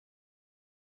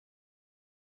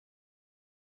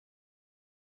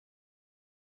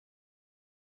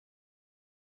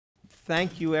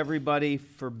thank you, everybody,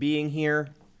 for being here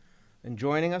and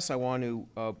joining us. I want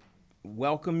to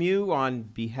welcome you on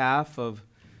behalf of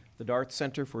the Dart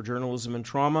Center for Journalism and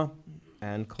Trauma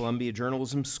and Columbia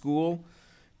Journalism School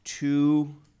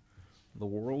to the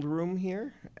World Room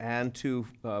here, and to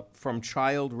from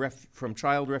child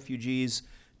refugees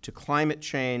to climate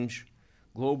change,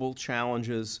 global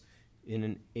challenges in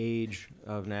an age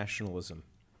of nationalism.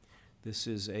 This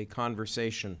is a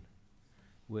conversation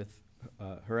with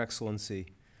Her Excellency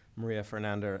María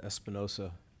Fernanda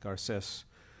Espinosa Garcés,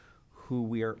 who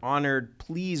we are honored,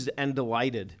 pleased, and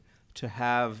delighted to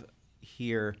have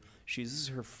here. This is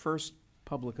her first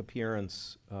public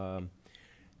appearance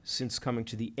since coming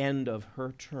to the end of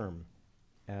her term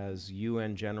as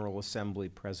UN General Assembly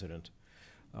President.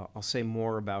 I'll say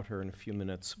more about her in a few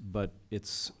minutes, but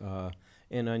it's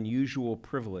an unusual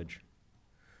privilege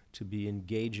to be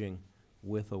engaging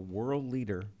with a world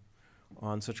leader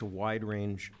on such a wide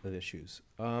range of issues.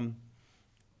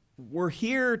 We're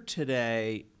here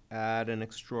today at an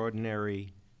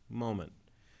extraordinary moment.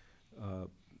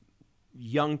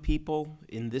 Young people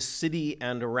in this city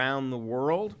and around the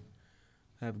world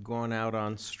have gone out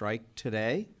on strike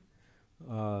today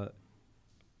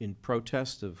in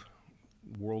protest of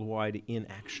worldwide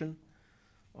inaction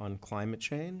on climate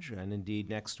change. And indeed,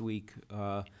 next week,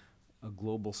 a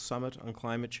global summit on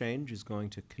climate change is going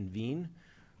to convene,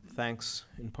 thanks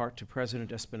in part to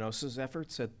President Espinosa's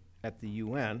efforts at the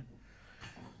UN.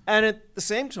 And at the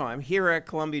same time, here at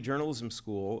Columbia Journalism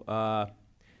School,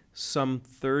 some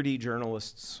 30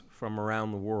 journalists from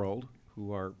around the world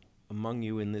who are among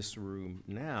you in this room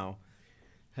now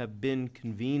have been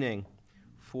convening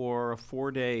for a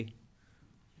 4-day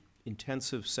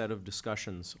intensive set of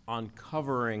discussions on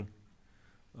covering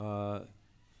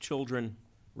children,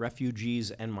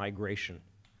 refugees, and migration,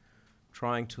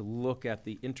 trying to look at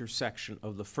the intersection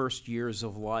of the first years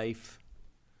of life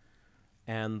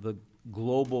and the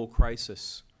global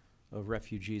crisis of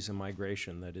refugees and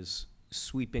migration that is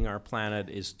sweeping our planet,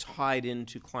 is tied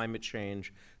into climate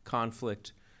change,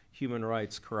 conflict, human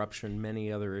rights, corruption, many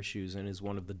other issues, and is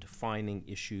one of the defining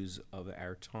issues of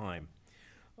our time.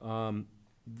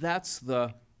 That's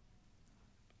the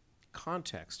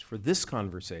context for this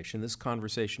conversation. This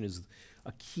conversation is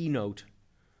a keynote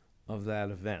of that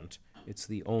event. It's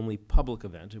the only public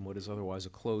event in what is otherwise a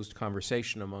closed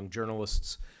conversation among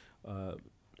journalists,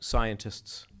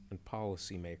 scientists, and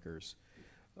policymakers.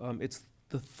 It's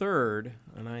the third,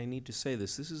 and I need to say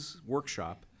this is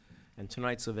workshop, and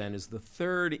tonight's event is the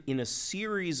third in a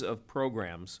series of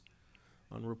programs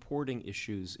on reporting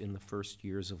issues in the first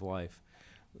years of life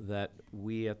that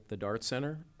we at the Dart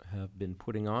Center have been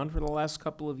putting on for the last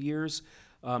couple of years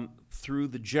through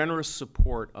the generous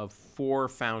support of 4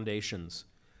 foundations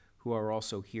who are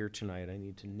also here tonight. I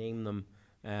need to name them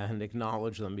and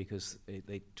acknowledge them because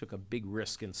they took a big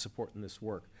risk in supporting this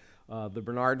work. The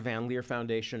Bernard van Leer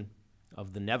Foundation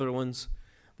of the Netherlands,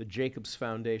 the Jacobs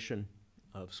Foundation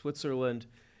of Switzerland,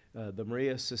 the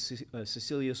Maria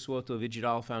Cecilia Soto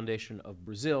Vigidal Foundation of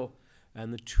Brazil,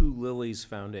 and the Two Lilies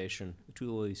Foundation, the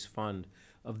Two Lilies Fund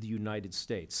of the United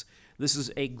States. This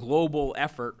is a global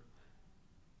effort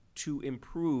to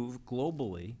improve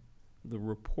globally the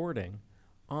reporting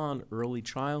on early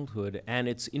childhood and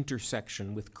its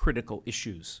intersection with critical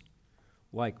issues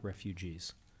like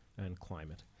refugees and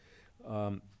climate.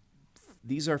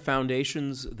 These are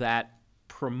foundations that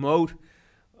promote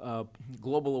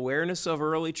global awareness of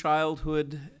early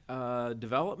childhood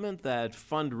development, that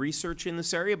fund research in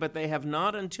this area, but they have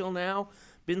not until now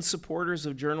been supporters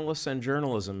of journalists and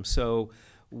journalism. So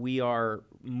we are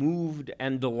moved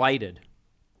and delighted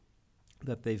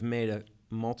that they've made a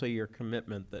multi-year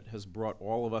commitment that has brought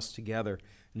all of us together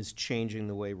and is changing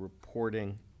the way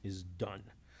reporting is done.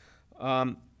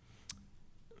 Let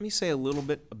me say a little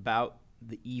bit about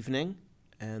the evening,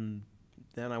 and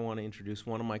then I want to introduce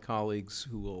one of my colleagues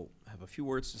who will have a few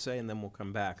words to say, and then we'll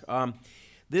come back.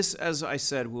 This, as I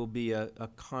said, will be a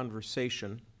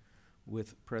conversation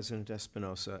with President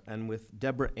Espinosa and with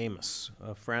Deborah Amos,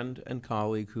 a friend and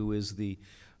colleague who is the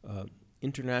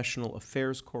International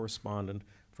Affairs Correspondent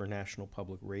for National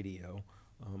Public Radio.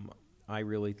 I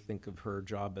really think of her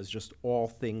job as just all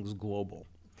things global.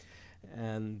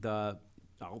 And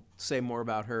I'll say more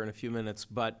about her in a few minutes,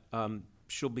 but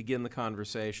she'll begin the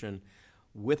conversation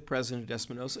with President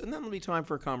Espinosa, and then there'll be time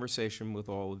for a conversation with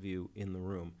all of you in the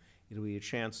room. It'll be a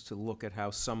chance to look at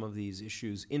how some of these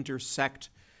issues intersect,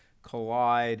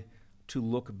 collide, to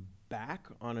look back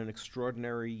on an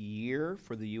extraordinary year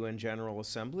for the UN General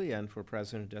Assembly and for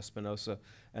President Espinosa,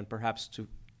 and perhaps to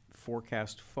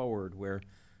forecast forward where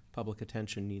public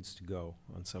attention needs to go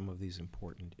on some of these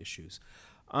important issues.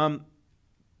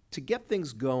 To get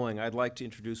things going, I'd like to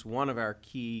introduce one of our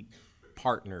key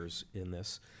partners in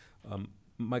this.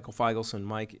 Michael Feigelson.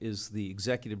 Mike is the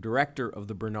executive director of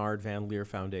the Bernard Van Leer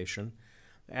Foundation,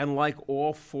 and like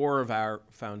all four of our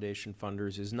foundation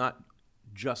funders, is not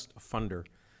just a funder,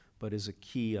 but is a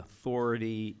key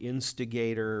authority,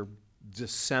 instigator,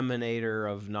 disseminator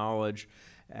of knowledge,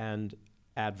 and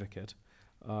advocate.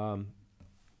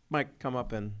 Mike, come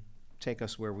up and take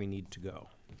us where we need to go.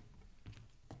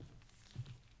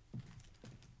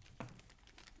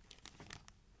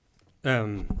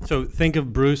 So think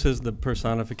of Bruce as the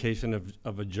personification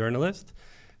of a journalist,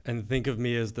 and think of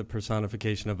me as the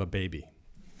personification of a baby.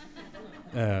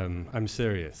 I'm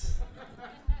serious.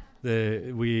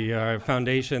 We are a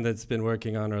foundation that's been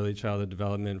working on early childhood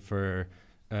development for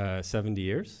 70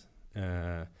 years,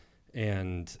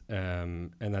 and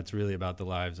that's really about the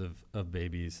lives of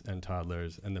babies and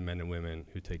toddlers and the men and women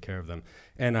who take care of them.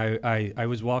 And I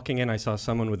was walking in, I saw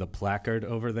someone with a placard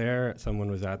over there.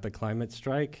 Someone was at the climate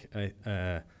strike.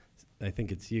 I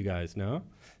think it's you guys, no?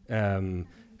 So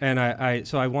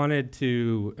I wanted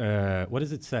to, what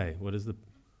does it say? What is the,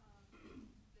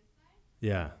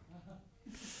 yeah.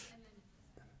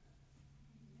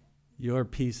 Your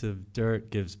piece of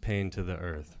dirt gives pain to the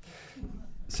earth.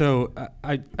 So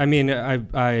I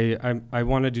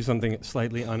want to do something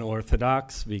slightly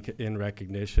unorthodox in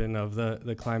recognition of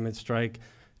the climate strike,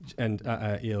 and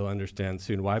you'll understand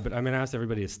soon why. But I'm going to ask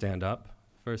everybody to stand up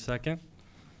for a second.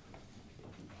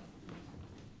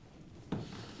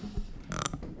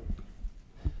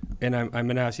 And I'm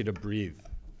going to ask you to breathe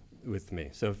with me.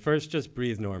 So first, just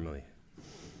breathe normally.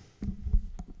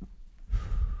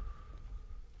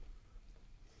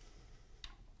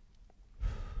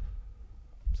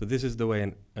 So this is the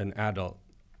way an adult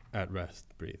at rest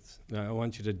breathes. Now I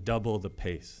want you to double the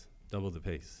pace, double the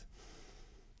pace.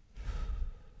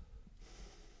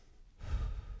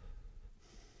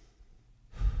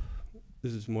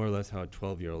 This is more or less how a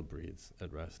 12-year-old breathes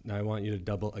at rest. Now I want you to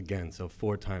double again, so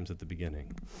 4 times at the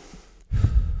beginning.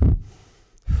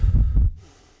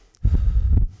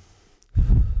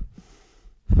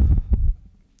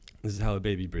 This is how a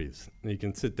baby breathes. Now you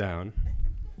can sit down.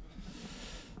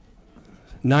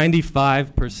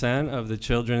 95% of the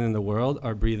children in the world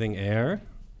are breathing air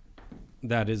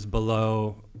that is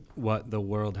below what the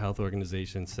World Health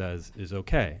Organization says is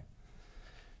okay.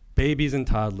 Babies and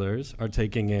toddlers are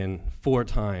taking in 4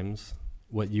 times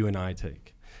what you and I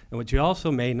take. And what you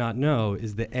also may not know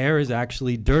is the air is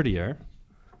actually dirtier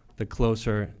the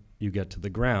closer you get to the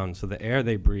ground, so the air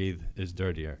they breathe is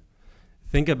dirtier.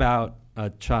 Think about a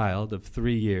child of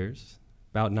 3 years,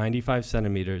 about 95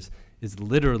 centimeters, is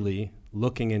literally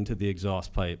looking into the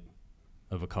exhaust pipe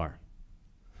of a car.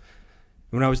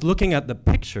 When I was looking at the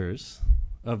pictures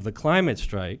of the climate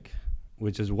strike,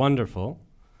 which is wonderful,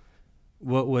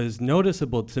 what was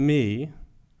noticeable to me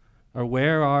are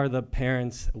where are the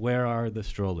parents, where are the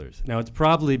strollers? Now it's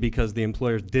probably because the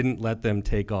employers didn't let them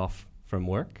take off from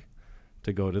work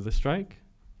to go to the strike,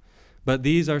 but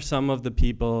these are some of the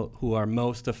people who are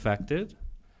most affected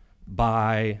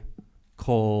by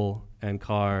coal and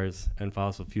cars and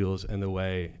fossil fuels and the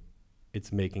way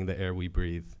it's making the air we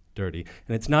breathe dirty.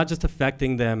 And it's not just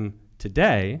affecting them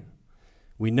today.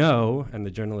 We know, and the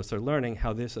journalists are learning,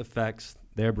 how this affects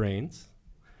their brains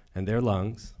and their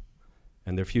lungs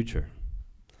and their future.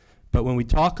 But when we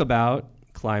talk about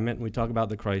climate, when we talk about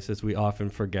the crisis, we often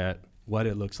forget what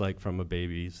it looks like from a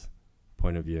baby's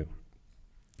point of view.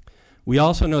 We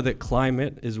also know that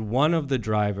climate is one of the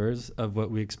drivers of what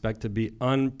we expect to be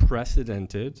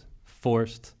unprecedented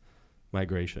forced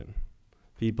migration.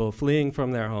 People fleeing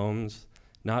from their homes,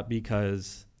 not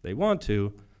because they want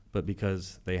to, but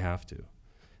because they have to.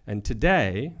 And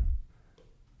today,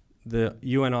 the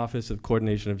UN Office of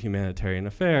Coordination of Humanitarian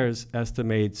Affairs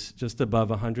estimates just above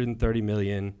 130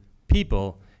 million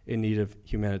people in need of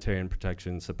humanitarian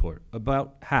protection support,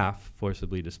 about half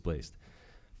forcibly displaced.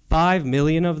 5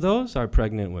 million of those are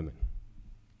pregnant women.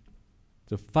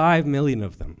 So 5 million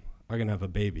of them are going to have a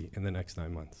baby in the next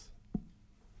 9 months.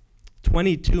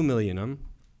 22 million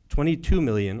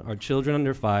are children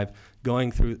under 5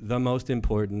 going through the most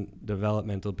important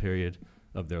developmental period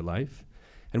of their life.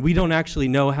 And we don't actually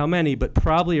know how many, but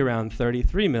probably around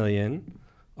 33 million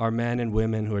are men and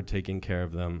women who are taking care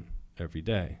of them every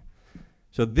day.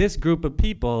 So this group of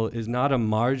people is not a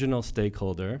marginal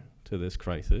stakeholder to this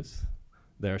crisis.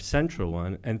 They're a central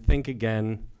one. And think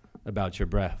again about your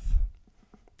breath.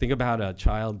 Think about how a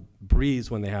child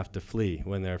breathes when they have to flee,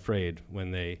 when they're afraid,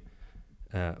 when they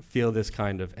feel this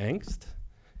kind of angst,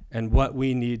 and what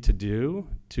we need to do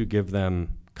to give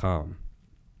them calm.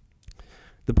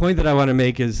 The point that I want to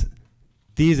make is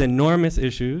these enormous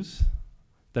issues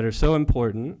that are so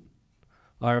important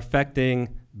are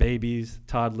affecting babies,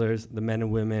 toddlers, the men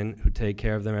and women who take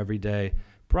care of them every day,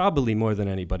 probably more than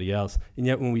anybody else. And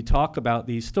yet when we talk about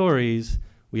these stories,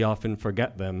 we often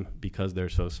forget them because they're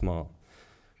so small.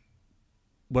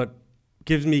 What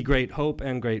gives me great hope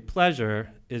and great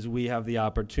pleasure is we have the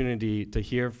opportunity to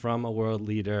hear from a world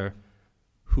leader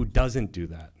who doesn't do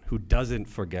that, who doesn't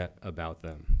forget about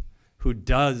them, who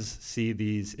does see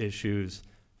these issues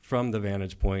from the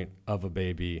vantage point of a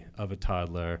baby, of a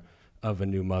toddler, of a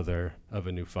new mother, of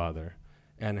a new father,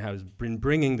 and has been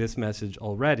bringing this message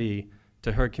already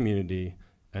to her community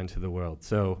and to the world.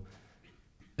 So,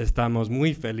 estamos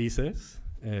muy felices,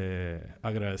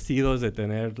 agradecidos de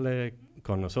tenerle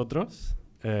con nosotros,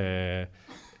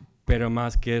 pero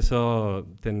más que eso,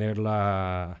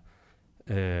 tenerla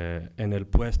en el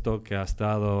puesto que ha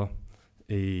estado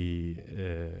y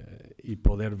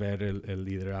poder ver el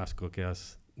liderazgo que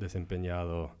has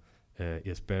desempeñado y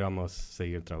esperamos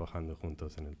seguir trabajando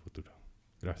juntos en el futuro.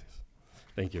 Gracias.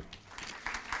 Thank you.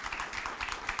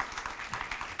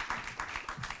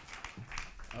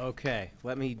 Okay,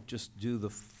 let me just do the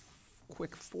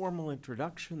quick formal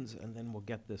introductions and then we'll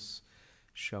get this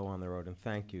show on the road. And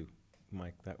thank you,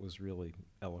 Mike. That was really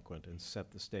eloquent and set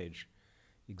the stage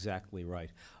exactly right.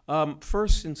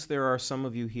 First, since there are some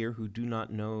of you here who do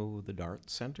not know the DART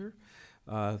Center,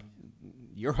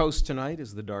 your host tonight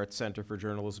is the DART Center for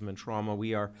Journalism and Trauma.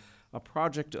 We are a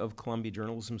project of Columbia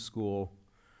Journalism School,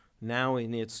 now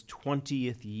in its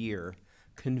 20th year,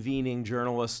 convening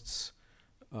journalists,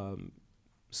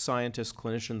 scientists,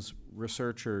 clinicians,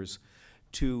 researchers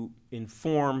to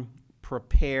inform,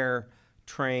 prepare,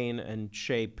 train, and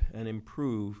shape and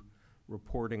improve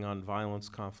reporting on violence,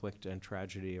 conflict, and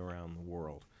tragedy around the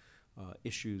world.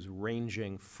 Issues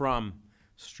ranging from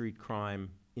street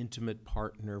crime, intimate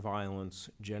partner violence,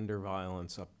 gender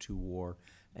violence, up to war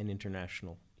and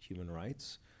international human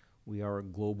rights. We are a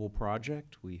global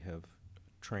project. We have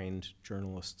trained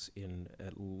journalists in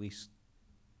at least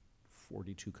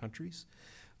 42 countries.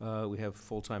 We have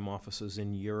full-time offices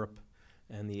in Europe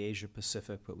and the Asia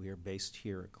Pacific, but we are based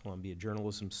here at Columbia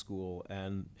Journalism School.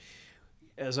 And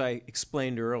as I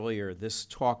explained earlier, this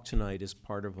talk tonight is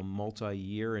part of a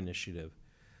multi-year initiative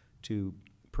to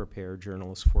prepare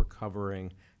journalists for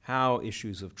covering how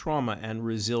issues of trauma and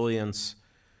resilience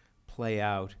play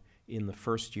out in the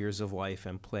first years of life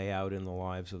and play out in the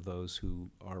lives of those who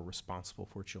are responsible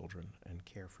for children and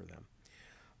care for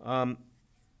them.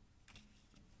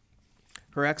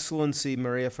 Her Excellency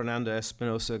María Fernanda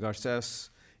Espinosa Garcés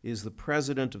is the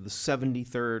president of the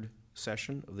 73rd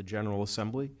session of the General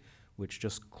Assembly, which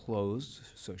just closed,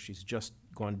 so she's just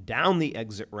gone down the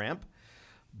exit ramp,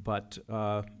 but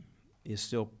is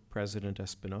still President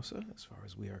Espinosa, as far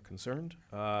as we are concerned.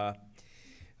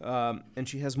 And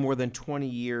she has more than 20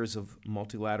 years of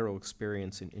multilateral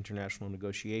experience in international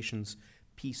negotiations,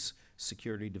 peace,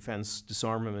 security, defense,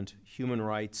 disarmament, human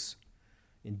rights,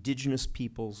 indigenous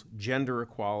peoples, gender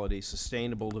equality,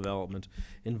 sustainable development,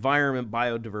 environment,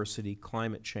 biodiversity,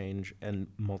 climate change, and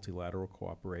multilateral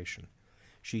cooperation.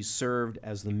 She's served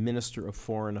as the Minister of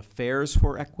Foreign Affairs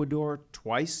for Ecuador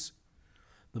twice,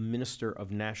 the Minister of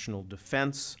National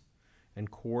Defense, and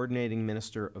Coordinating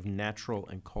Minister of Natural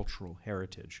and Cultural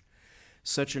Heritage.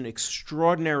 Such an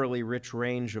extraordinarily rich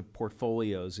range of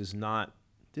portfolios is not,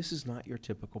 this is not your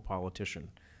typical politician,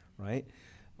 right?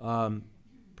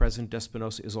 President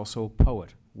Espinosa is also a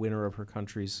poet, winner of her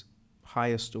country's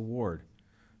highest award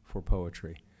for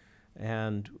poetry,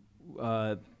 and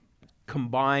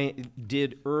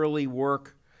did early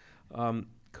work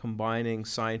combining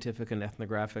scientific and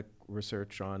ethnographic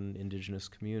research on indigenous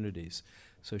communities.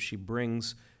 So she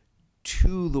brings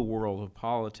to the world of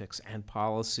politics and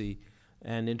policy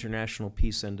and international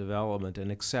peace and development an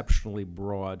exceptionally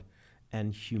broad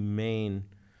and humane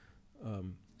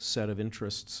set of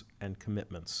interests and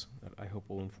commitments that I hope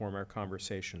will inform our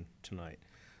conversation tonight.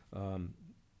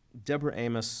 Deborah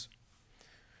Amos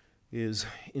is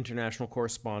international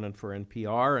correspondent for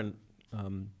NPR,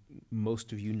 and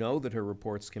most of you know that her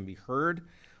reports can be heard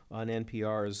on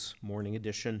NPR's Morning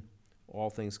Edition, All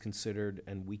Things Considered,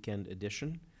 and Weekend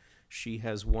Edition. She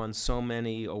has won so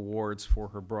many awards for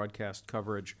her broadcast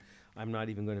coverage. I'm not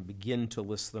even going to begin to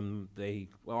list them.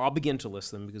 Well, I'll begin to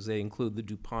list them because they include the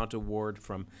DuPont Award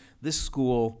from this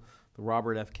school, the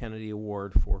Robert F. Kennedy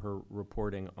Award for her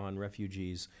reporting on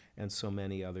refugees, and so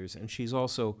many others. And she's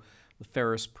also the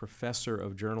Ferris Professor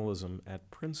of Journalism at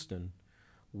Princeton,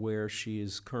 where she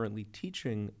is currently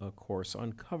teaching a course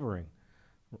on covering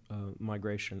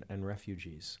migration and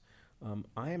refugees.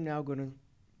 I am now going to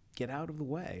get out of the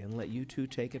way and let you two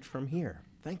take it from here.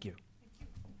 Thank you.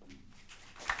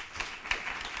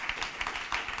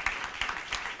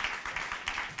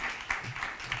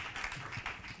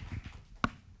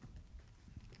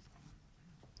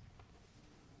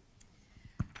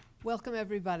 Welcome,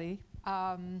 everybody.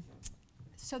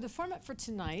 So the format for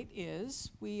tonight is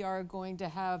we are going to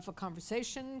have a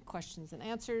conversation, questions and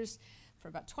answers for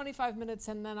about 25 minutes,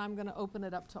 and then I'm going to open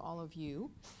it up to all of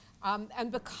you.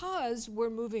 And because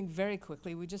we're moving very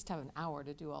quickly, we just have an hour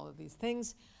to do all of these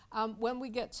things. When we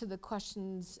get to the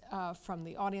questions from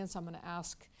the audience, I'm going to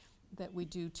ask that we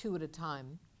do 2 at a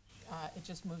time. It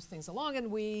just moves things along and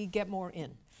we get more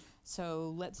in.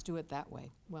 So let's do it that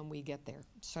way when we get there.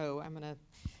 So I'm going to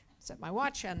set my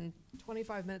watch, and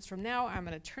 25 minutes from now, I'm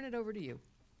going to turn it over to you.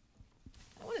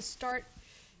 I want to start,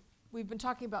 we've been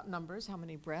talking about numbers, how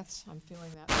many breaths, I'm feeling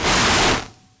that.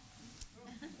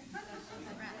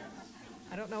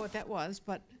 I don't know what that was,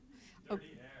 but.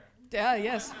 Dirty air.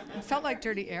 Yes, it felt like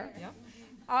dirty air,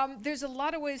 yeah. There's a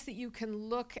lot of ways that you can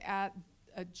look at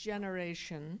a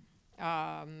generation.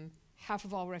 Half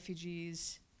of all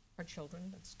refugees are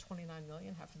children, that's 29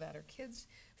 million, half of that are kids.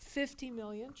 50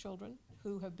 million children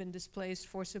who have been displaced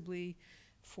forcibly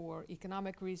for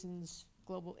economic reasons,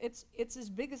 global. It's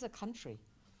as big as a country.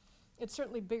 It's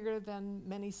certainly bigger than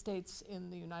many states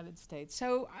in the United States.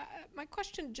 So my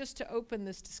question just to open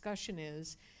this discussion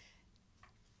is,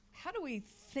 how do we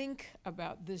think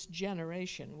about this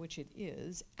generation, which it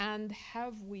is, and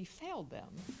have we failed them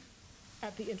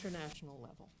at the international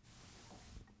level?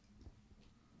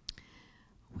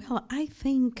 Well, I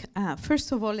think,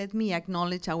 first of all, let me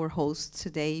acknowledge our hosts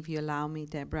today, if you allow me,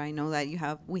 Deborah. I know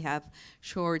that we have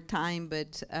short time,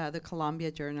 but the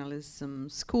Columbia Journalism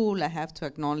School, I have to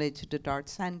acknowledge the Dart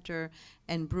Center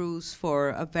and Bruce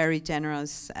for a very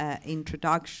generous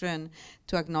introduction,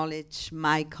 to acknowledge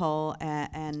Michael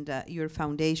and your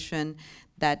foundation.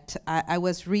 That I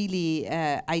was really,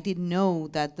 I didn't know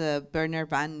that the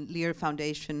Bernard Van Leer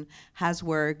Foundation has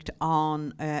worked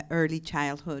on early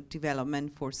childhood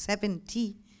development for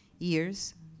 70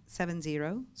 years, 70.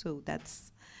 So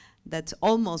that's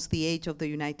almost the age of the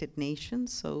United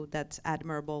Nations. So that's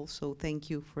admirable. So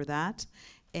thank you for that.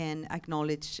 And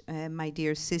acknowledge my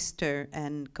dear sister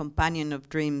and companion of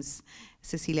dreams,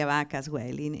 Cecilia Bach, as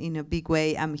well. In a big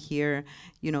way, I'm here,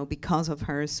 because of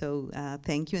her. So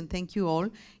thank you, and thank you all.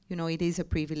 It is a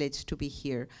privilege to be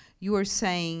here. You were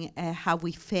saying how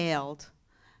we failed,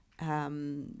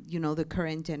 the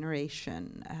current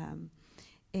generation.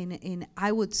 And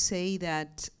I would say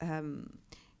that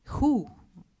who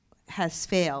has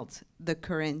failed the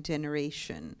current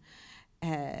generation?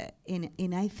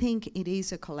 And I think it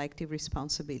is a collective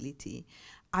responsibility.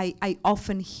 I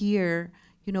often hear,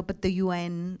 but the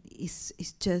UN is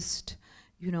just,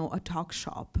 a talk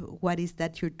shop. What is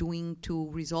that you're doing to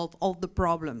resolve all the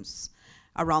problems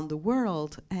around the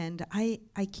world? And I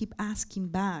keep asking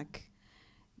back,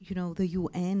 the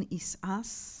UN is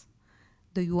us.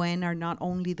 The UN are not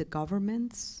only the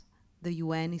governments. The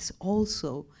UN is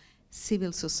also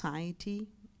civil society,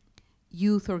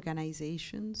 youth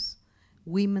organizations,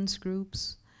 women's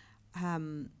groups,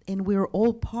 and we're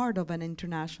all part of an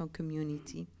international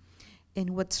community.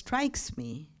 And what strikes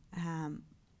me,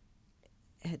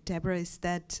 Deborah, is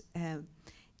that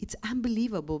it's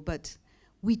unbelievable, but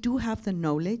we do have the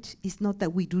knowledge. It's not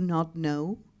that we do not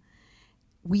know.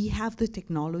 We have the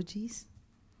technologies.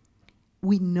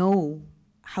 We know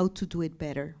how to do it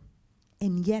better,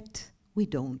 and yet we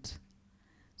don't.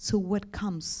 So what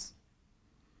comes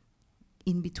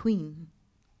in between?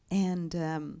 And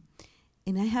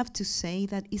I have to say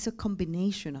that it's a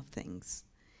combination of things.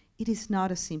 It is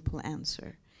not a simple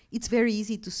answer. It's very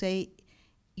easy to say,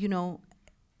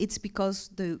 it's because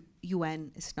the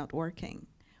UN is not working,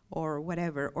 or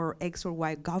whatever, or X or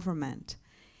Y government.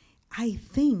 I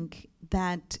think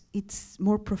that it's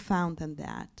more profound than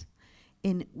that.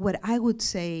 And what I would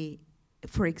say,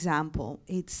 for example,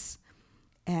 it's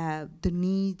the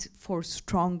need for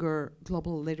stronger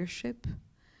global leadership,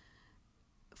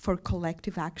 for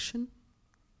collective action,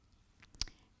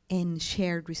 and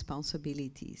shared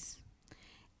responsibilities.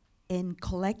 And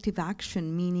collective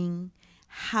action meaning,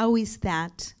 how is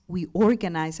that we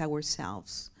organize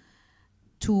ourselves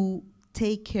to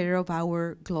take care of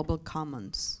our global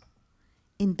commons?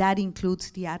 And that includes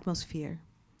the atmosphere,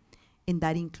 and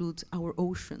that includes our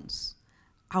oceans,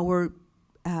 our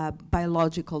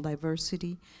biological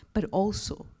diversity, but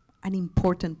also an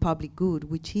important public good,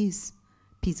 which is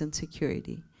peace and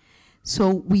security.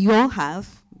 So we all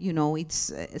have,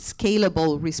 it's a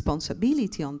scalable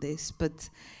responsibility on this, but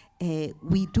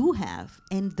we do have,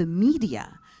 and the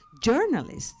media,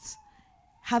 journalists,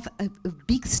 have a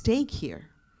big stake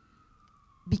here,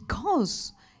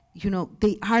 because,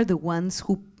 they are the ones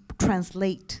who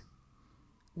translate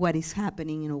what is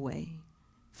happening in a way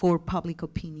for public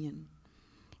opinion.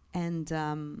 And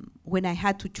when I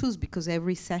had to choose, because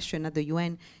every session at the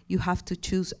UN, you have to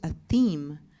choose a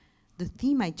theme, the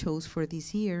theme I chose for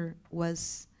this year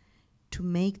was to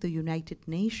make the United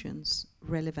Nations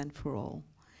relevant for all.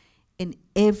 And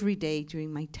every day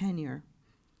during my tenure,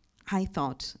 I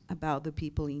thought about the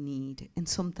people in need. And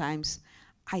sometimes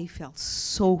I felt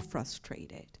so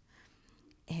frustrated.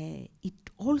 It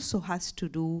also has to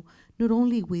do not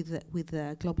only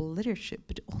with global leadership,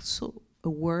 but also a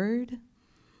word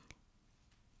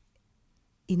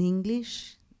in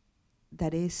English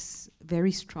that is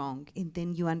very strong, and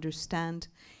then you understand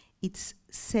it's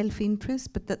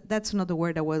self-interest, but that's not the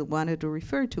word I wanted to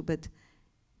refer to, but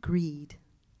greed.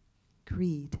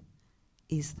 Greed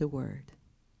is the word.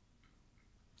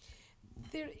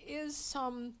 There is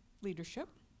some leadership.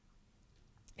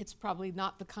 It's probably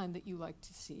not the kind that you like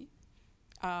to see.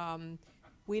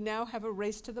 We now have a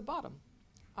race to the bottom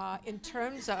in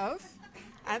terms of,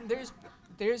 and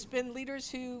there's been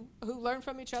leaders who learn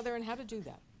from each other and how to do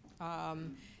that.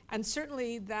 And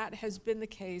certainly that has been the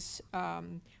case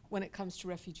when it comes to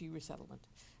refugee resettlement.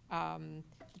 The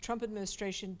Trump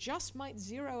administration just might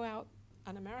zero out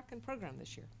an American program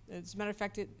this year. As a matter of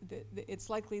fact, it's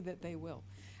likely that they will.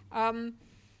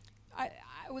 I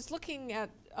was looking at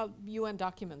UN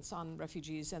documents on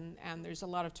refugees, and there's a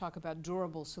lot of talk about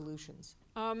durable solutions.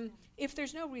 If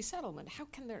there's no resettlement, how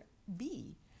can there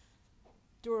be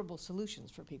durable solutions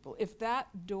for people? If that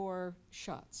door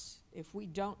shuts, if we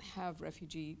don't have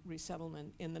refugee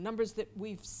resettlement in the numbers that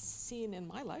we've seen in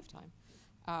my lifetime,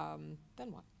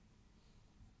 then what?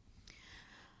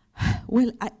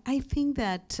 Well, I think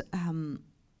that,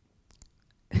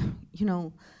 you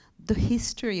know, the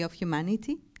history of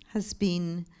humanity has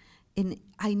been,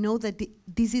 I know that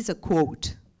this is a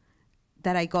quote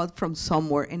that I got from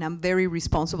somewhere, and I'm very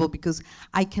responsible because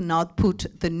I cannot put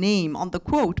the name on the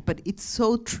quote, but it's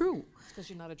so true. Because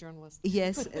you're not a journalist.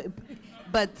 Yes,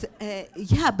 but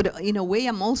yeah, but in a way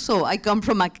I come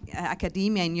from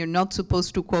academia, and you're not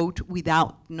supposed to quote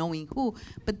without knowing who,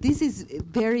 but this is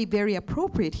very, very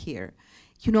appropriate here.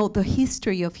 You know, the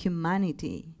history of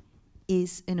humanity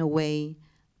is, in a way,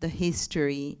 the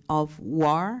history of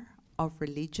war, of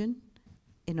religion,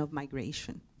 and of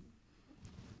migration.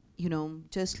 You know,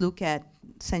 just look at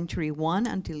century 1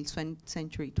 until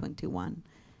century 21.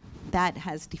 That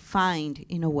has defined,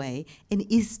 in a way, and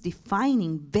is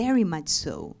defining very much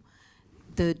so,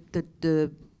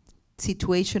 the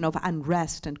situation of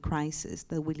unrest and crisis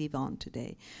that we live on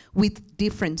today, with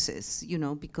differences, you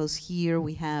know, because here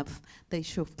we have the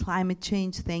issue of climate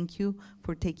change. Thank you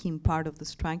for taking part of the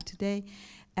strike today.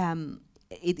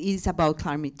 It is about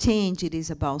climate change, it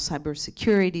is about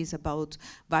cybersecurity, it's about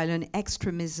violent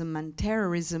extremism and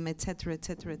terrorism, et cetera, et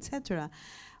cetera, et cetera.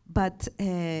 But,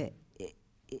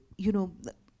 you know,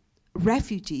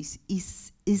 refugees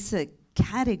is a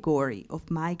category of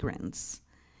migrants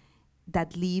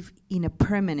that live in a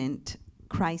permanent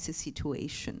crisis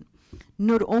situation.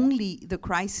 Not only the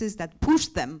crisis that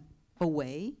pushed them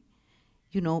away,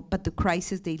 you know, but the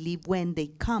crisis they live when they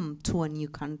come to a new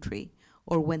country,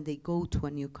 or when they go to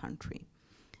a new country.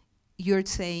 You're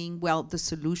saying, well, the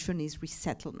solution is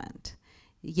resettlement.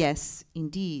 Yes,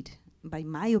 indeed, by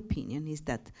my opinion, is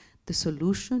that the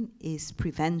solution is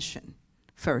prevention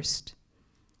first.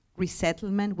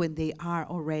 Resettlement when they are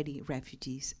already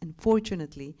refugees.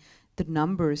 Unfortunately, the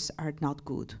numbers are not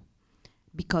good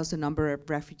because the number of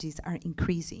refugees are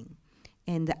increasing.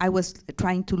 And I was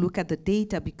trying to look at the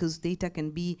data because data can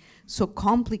be so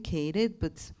complicated,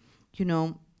 but you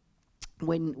know,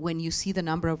 when you see the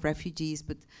number of refugees,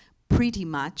 but pretty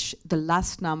much the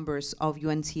last numbers of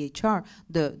UNCHR,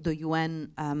 the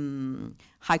UN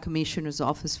High Commissioner's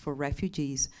Office for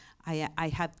Refugees,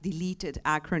 I have deleted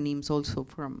acronyms also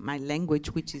from my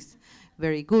language, which is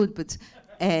very good, but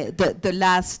the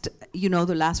last, you know,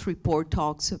 the last report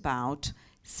talks about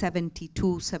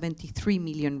 73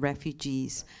 million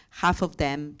refugees, half of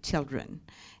them children,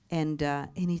 and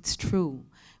it's true.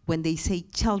 When they say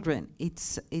children,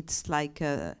 it's like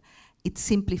it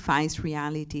simplifies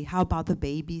reality. How about the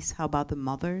babies? How about the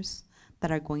mothers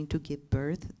that are going to give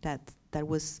birth? That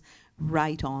was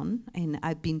right on. And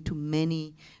I've been to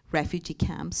many refugee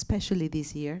camps, especially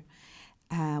this year.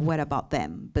 What about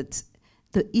them? But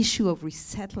the issue of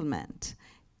resettlement,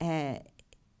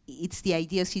 it's the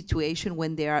ideal situation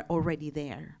when they are already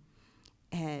there.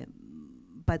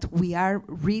 But we are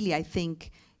really, I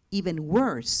think, even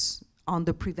worse on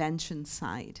the prevention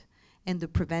side. And the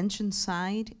prevention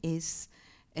side is,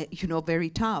 you know, very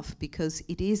tough because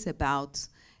it is about,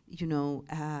 you know,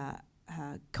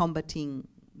 combating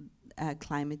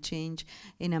climate change,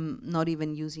 and I'm not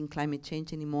even using climate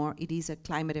change anymore. It is a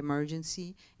climate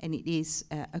emergency, and it is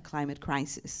a climate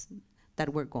crisis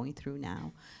that we're going through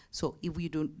now. So if we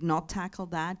do not tackle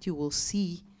that, you will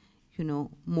see, you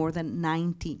know, more than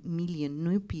 90 million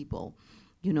new people,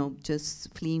 you know,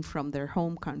 just fleeing from their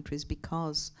home countries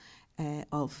because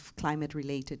of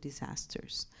climate-related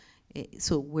disasters.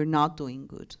 So we're not doing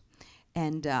good.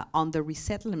 And on the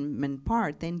resettlement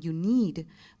part, then you need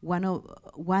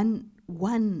one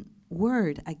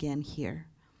word again here,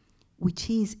 which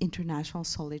is international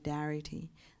solidarity,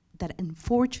 that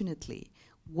unfortunately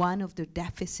one of the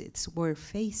deficits we're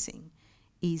facing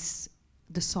is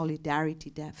the solidarity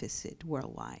deficit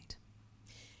worldwide.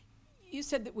 You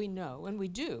said that we know, and we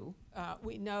do.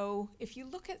 We know, if you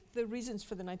look at the reasons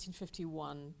for the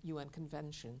 1951 UN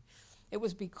Convention, it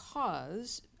was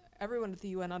because everyone at the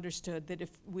UN understood that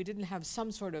if we didn't have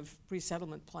some sort of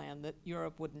resettlement plan, that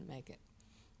Europe wouldn't make it.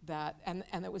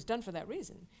 And it was done for that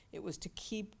reason. It was to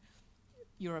keep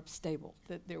Europe stable,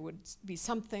 that there would be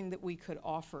something that we could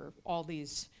offer all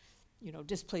these, you know,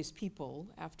 displaced people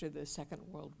after the Second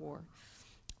World War.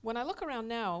 When I look around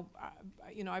now,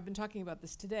 you know, I've been talking about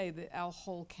this today, the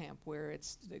Al-Hol camp, where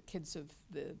it's the kids of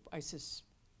the ISIS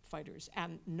fighters,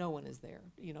 and no one is there.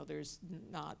 You know, there's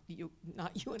not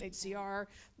UNHCR,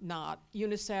 not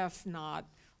UNICEF, not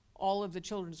all of the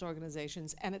children's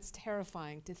organizations, and it's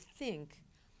terrifying to think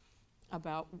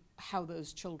about how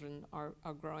those children are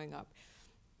growing up.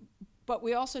 But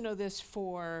we also know this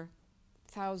for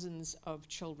thousands of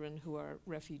children who are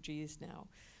refugees now.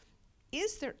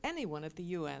 Is there anyone at the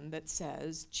UN that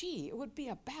says, gee, it would be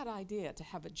a bad idea to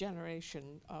have a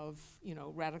generation of, you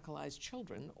know, radicalized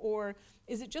children? Or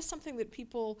is it just something that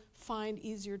people find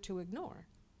easier to ignore?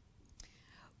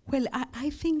 Well, I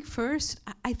think first,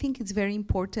 I think it's very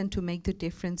important to make the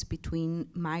difference between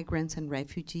migrants and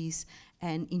refugees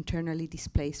and internally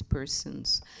displaced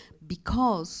persons,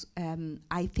 because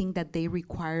I think that they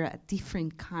require a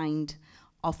different kind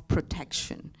of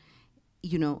protection.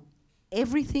 You know,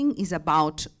 everything is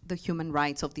about the human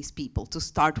rights of these people to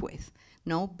start with,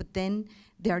 no? But then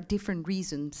there are different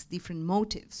reasons, different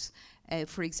motives.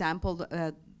 For example,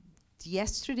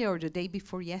 yesterday or the day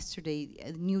before yesterday,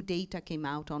 new data came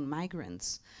out on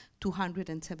migrants,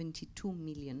 272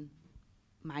 million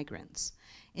migrants.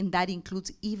 And that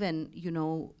includes even, you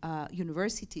know,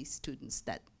 university students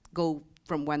that go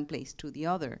from one place to the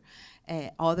other.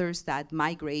 Others that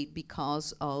migrate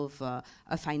because of a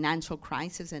financial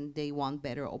crisis and they want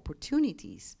better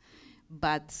opportunities.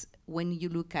 But when you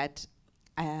look at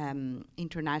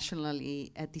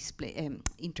internally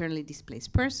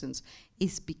displaced persons,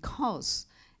 it's because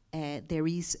there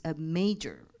is a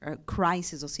major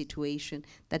crisis or situation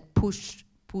that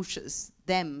pushes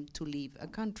them to leave a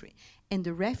country. And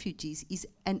the refugees is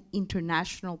an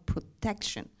international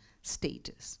protection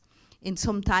status. And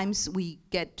sometimes we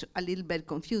get a little bit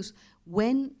confused.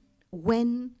 When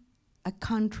a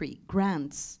country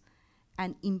grants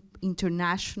an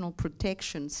international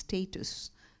protection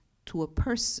status to a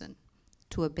person,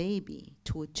 to a baby,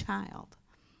 to a child,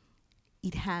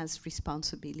 it has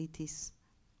responsibilities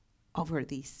over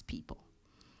these people.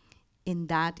 And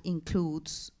that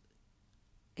includes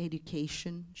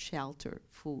education, shelter,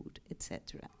 food,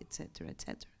 etc., etc.,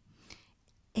 etc.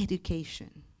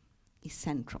 Education is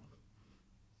central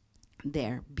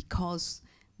there because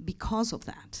of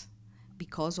that,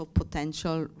 because of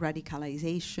potential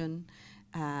radicalization,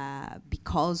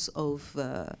 because of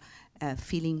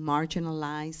feeling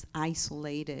marginalized,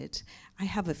 isolated. I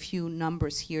have a few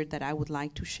numbers here that I would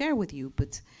like to share with you,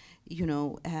 but you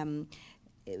know,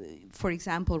 for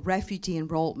example, refugee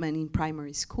enrollment in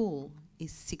primary school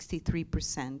is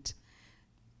 63%,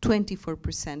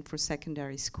 24% for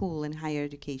secondary school, and higher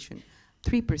education,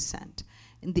 3%.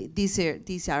 And these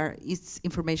are it's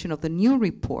information of the new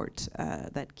report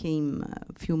that came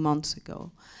a few months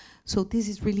ago. So this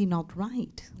is really not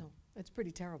right. No, it's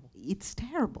pretty terrible. It's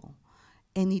terrible.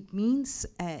 And it means,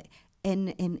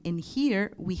 and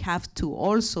here we have to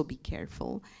also be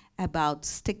careful about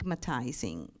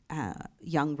stigmatizing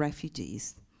young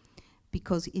refugees,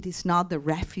 because it is not the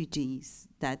refugees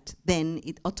that then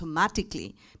it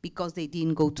automatically, because they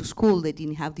didn't go to school, they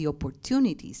didn't have the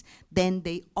opportunities, then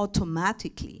they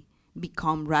automatically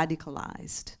become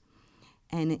radicalized.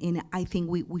 And I think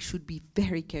we should be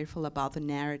very careful about the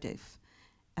narrative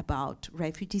about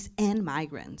refugees and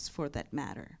migrants, for that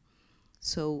matter.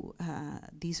 So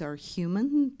these are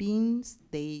human beings.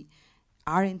 They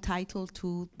are entitled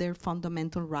to their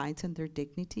fundamental rights and their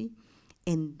dignity.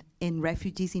 And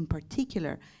refugees in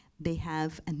particular, they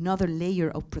have another layer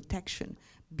of protection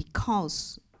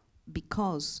because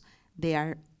they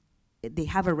are they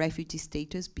have a refugee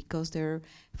status because they're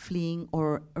fleeing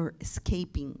or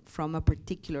escaping from a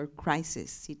particular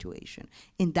crisis situation.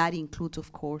 And that includes,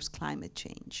 of course, climate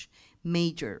change,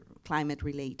 major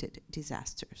climate-related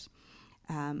disasters.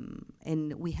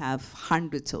 And we have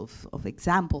hundreds of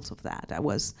examples of that.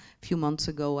 A few months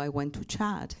ago, I went to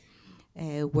Chad,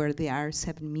 where there are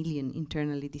 7 million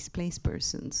internally displaced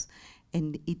persons.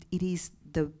 And it is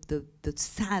the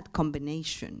sad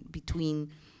combination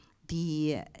between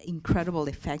the incredible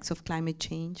effects of climate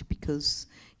change, because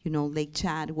Lake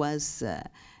Chad was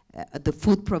the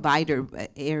food provider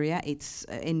area. It's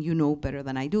and you know better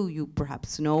than I do. You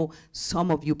perhaps know. Some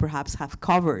of you perhaps have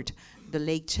covered the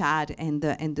Lake Chad and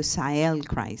the Sahel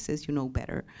crisis. You know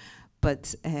better,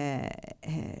 but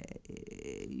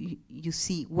you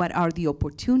see what are the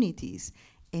opportunities,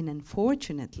 and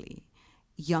unfortunately,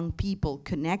 young people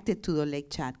connected to the Lake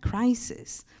Chad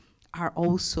crisis are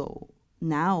also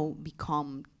now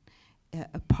become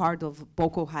a part of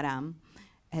Boko Haram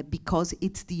because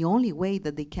it's the only way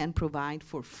that they can provide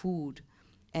for food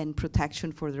and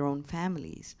protection for their own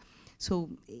families.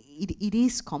 So it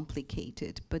is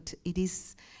complicated, but it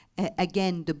is,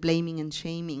 again, the blaming and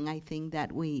shaming. I think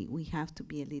that we have to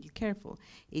be a little careful.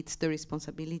 It's the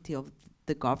responsibility of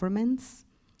the governments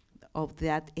of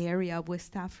that area of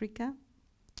West Africa,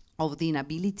 of the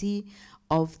inability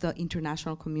of the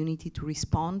international community to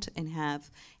respond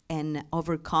and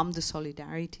overcome the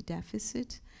solidarity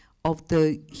deficit, of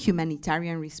the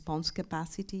humanitarian response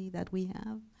capacity that we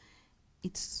have.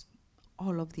 It's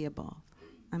all of the above.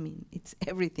 I mean, it's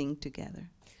everything together.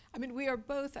 I mean, we are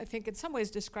both, I think, in some ways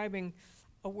describing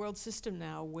a world system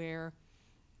now where,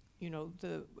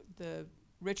 the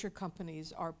richer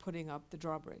companies are putting up the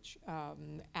drawbridge,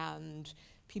 and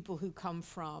people who come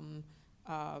from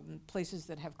places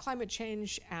that have climate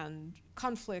change and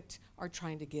conflict are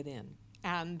trying to get in.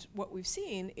 And what we've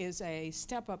seen is a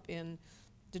step up in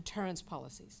deterrence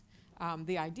policies.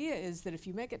 The idea is that if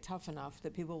you make it tough enough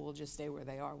that people will just stay where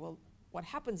they are. Well, what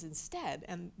happens instead,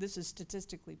 and this is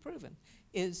statistically proven,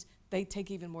 is they take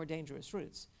even more dangerous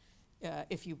routes.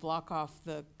 If you block off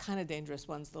the kind of dangerous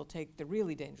ones, they'll take the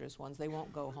really dangerous ones. They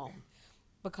won't go home.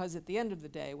 Because at the end of the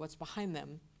day, what's behind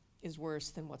them is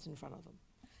worse than what's in front of them.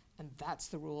 And that's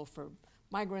the rule for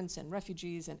migrants and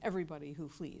refugees and everybody who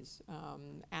flees.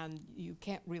 And you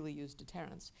can't really use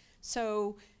deterrence.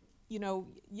 So,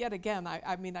 yet again,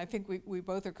 I mean, I think we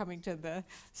both are coming to the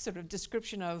sort of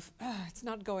description of, it's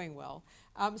not going well.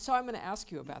 So I'm going to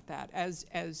ask you about that.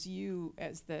 As you,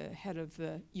 as the head of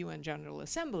the UN General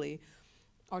Assembly,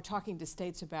 are talking to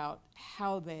states about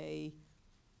how they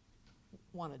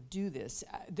want to do this.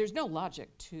 There's no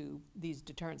logic to these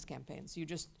deterrence campaigns. You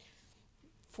just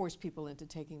force people into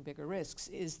taking bigger risks.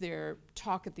 Is there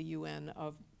talk at the UN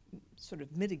of sort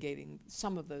of mitigating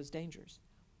some of those dangers?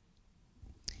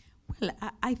 Well,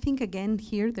 I think, again,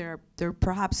 here there are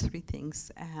perhaps three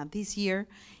things. This year,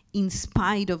 in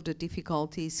spite of the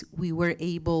difficulties, we were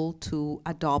able to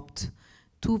adopt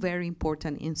two very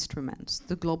important instruments,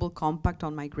 the Global Compact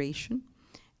on Migration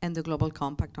and the Global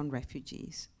Compact on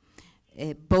Refugees.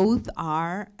 Both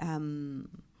are,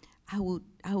 I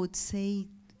would say,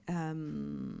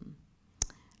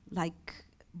 like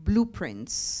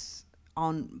blueprints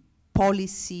on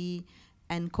policy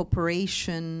and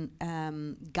cooperation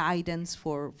guidance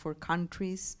for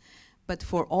countries, but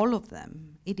for all of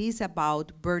them, it is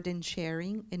about burden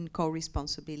sharing and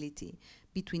co-responsibility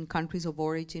between countries of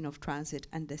origin, of transit,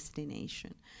 and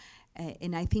destination.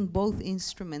 And I think both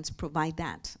instruments provide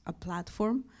that, a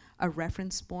platform, a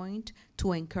reference point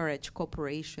to encourage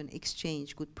cooperation,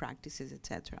 exchange good practices,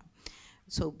 etc.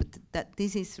 So, but that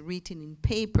this is written in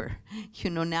paper,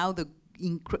 now the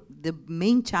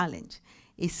main challenge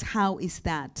is how is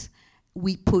that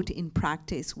we put in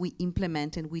practice, we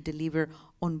implement and we deliver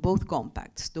on both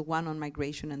compacts, the one on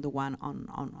migration and the one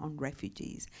on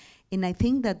refugees. And I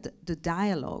think that the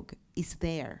dialogue is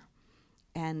there.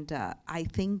 And I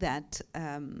think that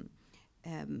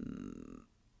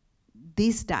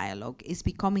this dialogue is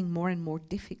becoming more and more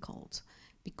difficult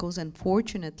because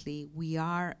unfortunately we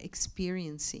are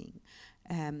experiencing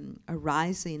a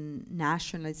rise in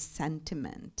nationalist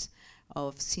sentiment,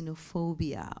 of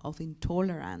xenophobia, of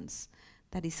intolerance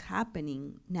that is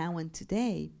happening now and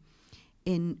today.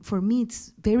 And for me,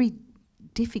 it's very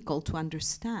difficult to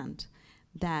understand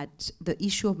that the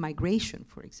issue of migration,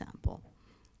 for example,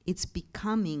 it's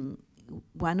becoming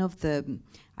one of the,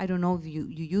 I don't know if you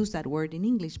use that word in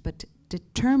English, but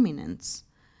determinants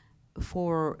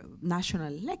for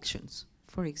national elections,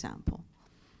 for example.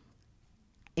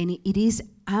 And it is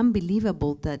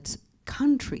unbelievable that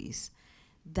countries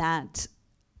that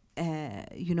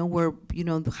where,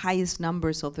 the highest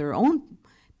numbers of their own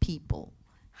people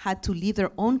had to leave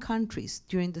their own countries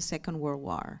during the Second World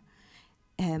War.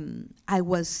 I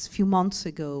was, a few months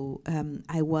ago,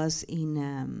 I was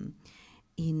in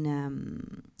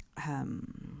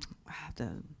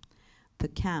the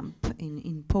camp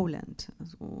in Poland.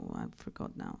 Oh, I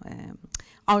forgot now.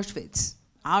 Auschwitz.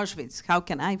 Auschwitz, how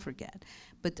can I forget?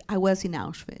 But I was in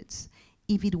Auschwitz.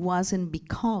 If it wasn't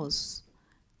because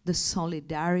the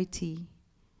solidarity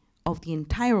of the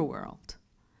entire world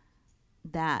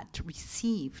that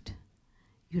received,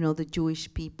 the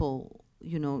Jewish people,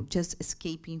 just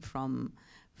escaping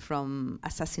from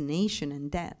assassination and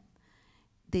death,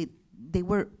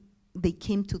 they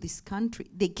came to this country.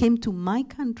 They came to my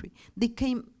country.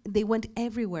 They went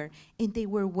everywhere, and they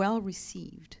were well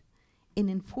received. And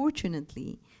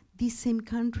unfortunately, these same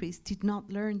countries did not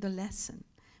learn the lesson,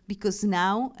 because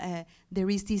now there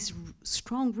is this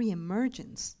strong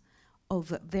reemergence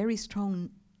of very strong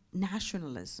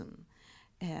nationalism.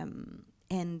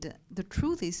 And the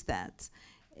truth is that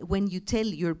when you tell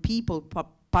your people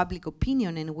public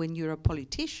opinion, and when you're a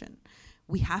politician,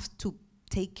 we have to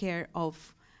take care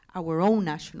of our own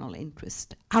national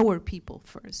interest, our people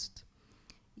first.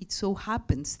 It so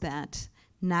happens that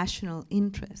national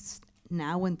interest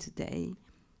now and today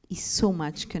is so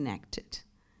much connected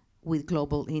with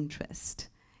global interest,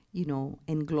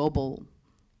 and global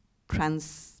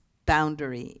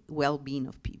transboundary well-being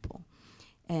of people.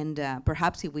 And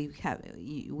perhaps if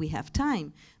we have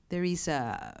time, there is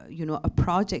a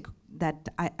project that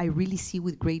I really see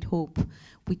with great hope,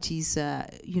 which is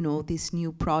this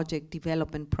new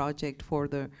development project for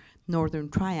the Northern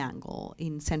Triangle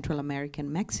in Central America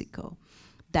and Mexico,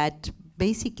 that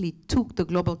basically took the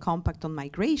Global Compact on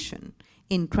Migration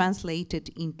and translated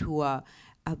into a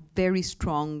very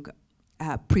strong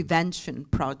prevention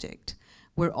project,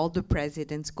 where all the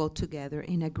presidents got together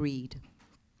and agreed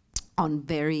on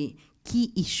very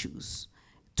key issues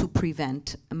to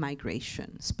prevent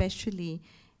migration, especially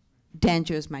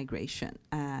dangerous migration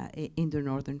in the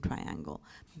Northern Triangle.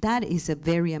 That is a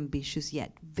very ambitious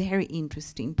yet very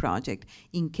interesting project.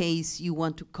 In case you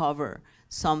want to cover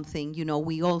something,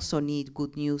 we also need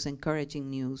good news, encouraging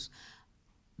news.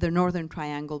 The Northern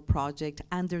Triangle project,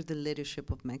 under the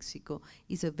leadership of Mexico,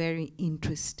 is a very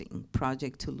interesting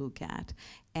project to look at,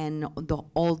 and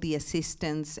all the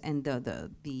assistance and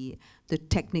the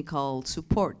technical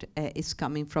support is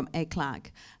coming from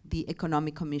ECLAC, the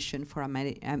Economic Commission for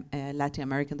Latin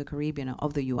America and the Caribbean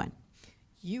of the UN.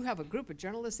 You have a group of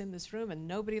journalists in this room, and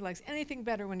nobody likes anything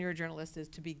better when you're a journalist is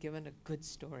to be given a good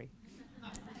story.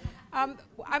 I'm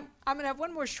going to have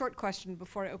one more short question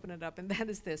before I open it up, and that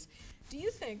is this. Do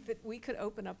you think that we could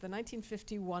open up the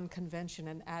 1951 convention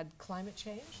and add climate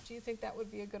change? Do you think that would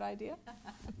be a good idea?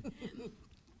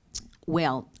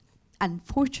 Well,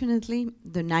 unfortunately,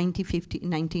 the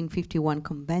 1951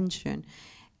 convention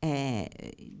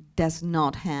does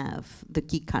not have the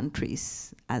key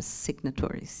countries as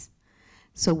signatories.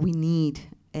 So we need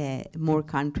more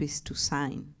countries to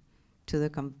sign to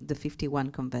the 51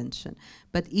 convention.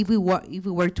 But if we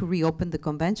were to reopen the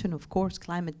convention, of course,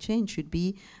 climate change should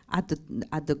be at the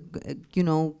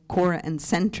core and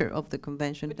center of the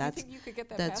convention. But that's do you think you could get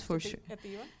that that's passed for at sure. At the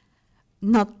UN?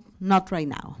 Not right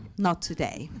now, not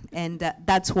today, and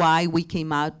that's why we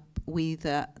came out with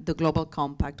the Global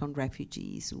Compact on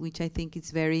Refugees, which I think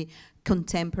is very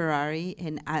contemporary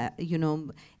and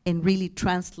and really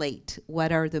translate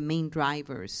what are the main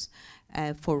drivers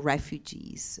for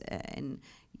refugees. And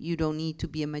you don't need to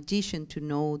be a magician to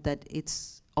know that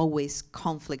it's always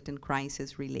conflict and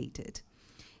crisis related.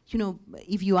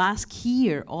 If you ask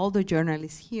here, all the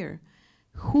journalists here,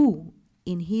 who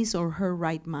in his or her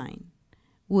right mind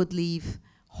would leave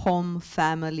home,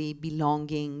 family,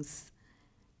 belongings,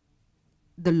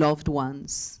 the loved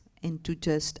ones, and to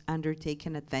just undertake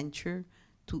an adventure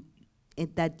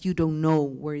that you don't know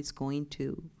where it's going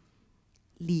to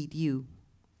lead you,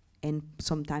 and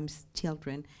sometimes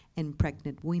children and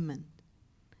pregnant women?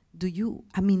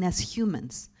 As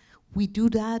humans, we do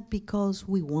that because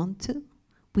we want to?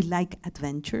 We like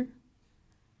adventure?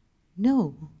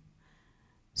 No.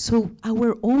 So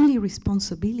our only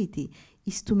responsibility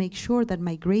is to make sure that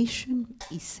migration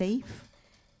is safe,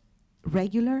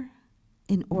 regular,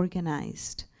 and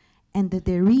organized, and that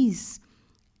there is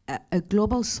a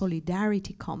global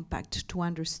solidarity compact to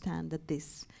understand that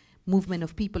this movement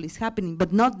of people is happening,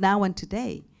 but not now and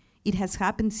today. It has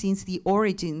happened since the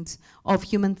origins of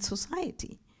human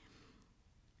society.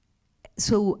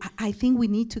 So I think we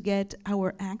need to get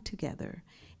our act together.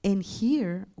 And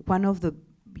here, one of the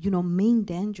main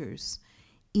dangers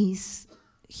is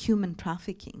human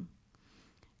trafficking.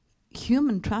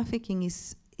 human trafficking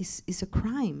is a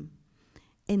crime.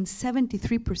 And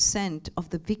 73% of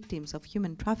the victims of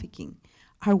human trafficking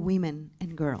are women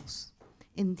and girls.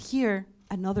 And here,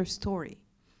 another story.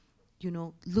 You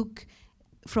know, look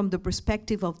from the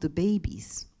perspective of the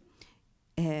babies.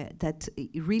 That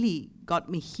it really got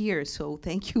me here, so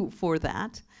thank you for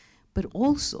that. But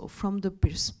also from the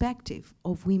perspective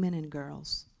of women and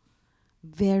girls,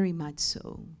 very much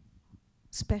so,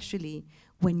 especially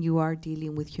when you are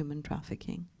dealing with human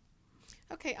trafficking.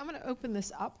 Okay, I'm going to open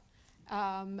this up,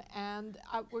 and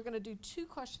we're going to do 2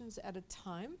 questions at a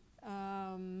time.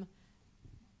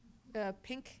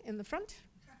 Pink in the front.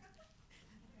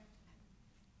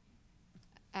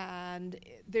 And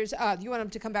there's, you want them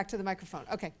to come back to the microphone.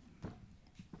 Okay.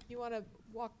 You want to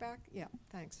walk back? Yeah,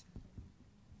 thanks.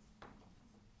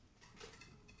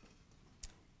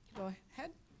 Go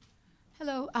ahead.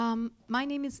 Hello, my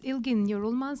name is Ilgin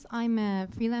Yorulmaz. I'm a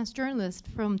freelance journalist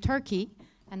from Turkey,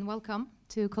 and welcome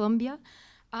to Colombia.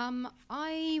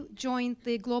 I joined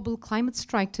the global climate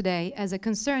strike today as a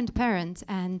concerned parent,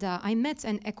 and I met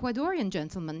an Ecuadorian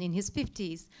gentleman in his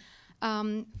 50s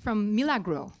from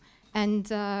Milagro. And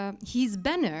his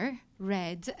banner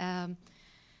read,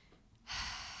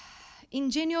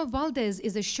 Ingenio Valdez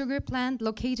is a sugar plant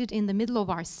located in the middle of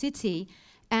our city,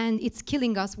 and it's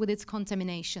killing us with its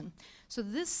contamination. So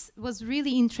this was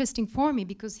really interesting for me,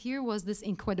 because here was this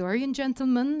Ecuadorian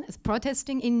gentleman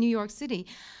protesting in New York City.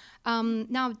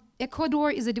 Now,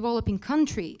 Ecuador is a developing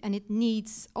country, and it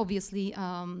needs, obviously,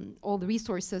 all the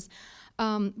resources.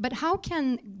 But how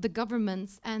can the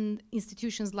governments and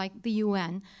institutions like the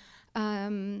UN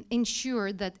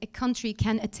ensure that a country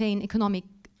can attain economic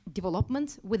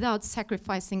development without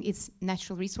sacrificing its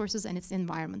natural resources and its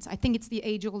environments? I think it's the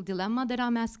age-old dilemma that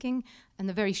I'm asking, and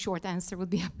a very short answer would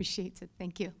be appreciated.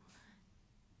 Thank you.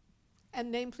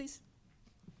 And name, please.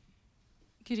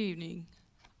 Good evening.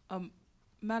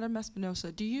 Madam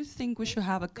Espinosa, do you think we should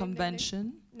have a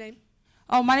convention? Name.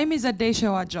 Oh, my name is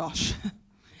Adeshewa Josh.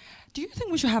 Do you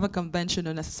think we should have a convention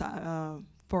on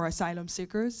for asylum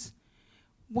seekers?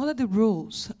 What are the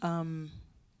rules?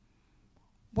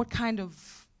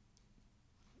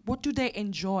 What do they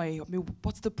enjoy? I mean,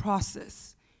 what's the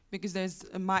process? Because there's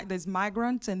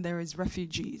migrants and there is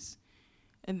refugees.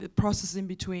 And the process in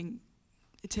between,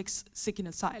 it takes seeking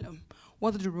asylum.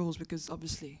 What are the rules? Because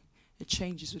obviously it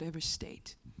changes with every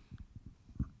state.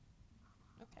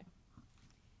 Okay.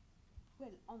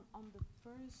 Well,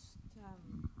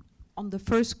 on the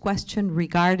first question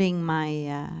regarding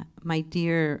my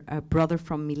dear brother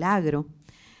from Milagro,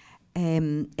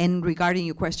 and regarding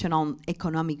your question on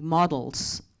economic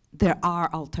models, there are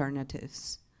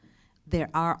alternatives. There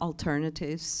are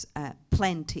alternatives,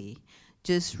 plenty.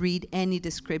 Just read any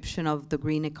description of the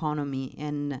green economy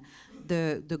and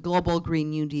the global Green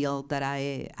New Deal that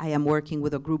I am working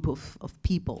with a group of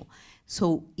people.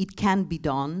 So it can be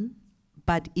done,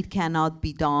 but it cannot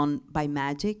be done by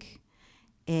magic.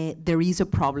 There is a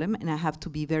problem, and I have to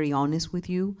be very honest with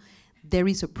you. There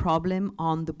is a problem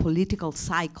on the political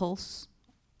cycles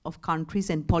of countries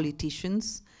and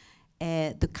politicians,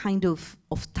 the kind of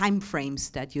time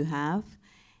frames that you have,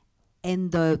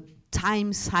 and the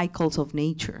time cycles of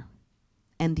nature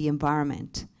and the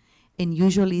environment. And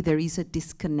usually there is a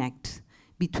disconnect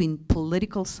between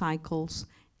political cycles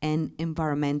and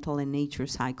environmental and nature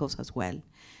cycles as well.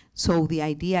 So the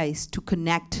idea is to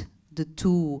connect the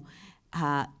two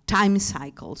time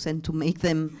cycles and to make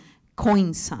them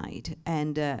coincide.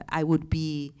 And I would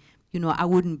be, I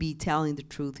wouldn't be telling the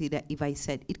truth if I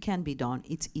said it can be done.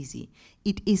 It's easy.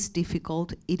 It is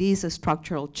difficult. It is a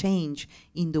structural change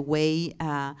in the way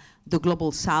the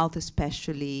Global South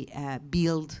especially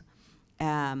build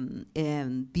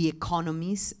the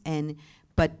economies,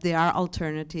 but there are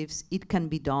alternatives. It can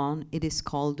be done. It is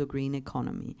called the green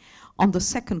economy. On the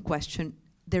second question,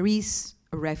 there is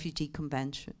a refugee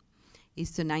convention.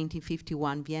 It's the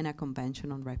 1951 Vienna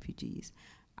Convention on Refugees.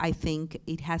 I think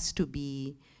it has to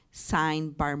be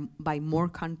signed by more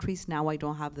countries. Now I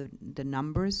don't have the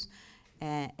numbers.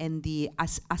 And the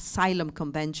Asylum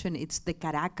Convention, it's the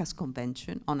Caracas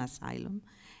Convention on Asylum.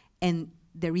 And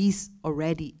there is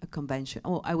already a convention.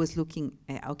 Oh, I was looking,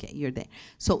 okay, you're there.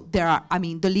 So there are,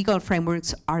 the legal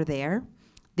frameworks are there.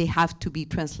 They have to be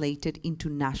translated into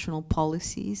national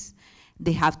policies.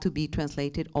 They have to be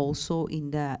translated also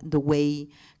in the way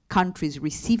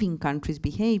receiving countries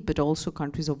behave, but also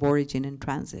countries of origin and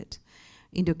transit.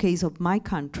 In the case of my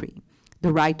country,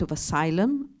 the right of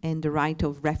asylum and the right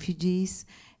of refugees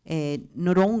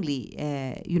not only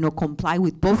comply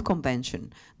with both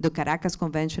conventions, the Caracas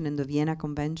Convention and the Vienna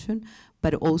Convention,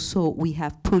 but also we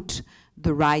have put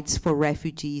the rights for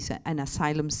refugees and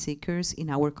asylum seekers in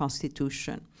our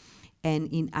constitution and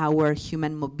in our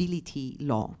human mobility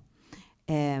law.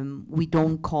 We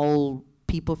don't call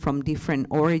people from different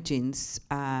origins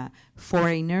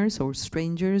foreigners or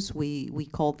strangers. We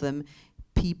call them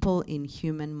people in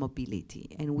human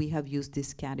mobility, and we have used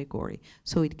this category,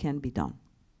 so it can be done.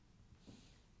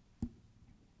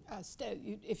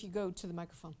 If you go to the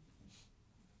microphone.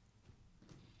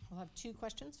 We'll have 2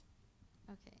 questions.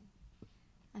 Okay.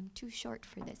 I'm too short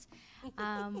for this.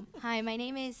 Hi, my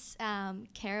name is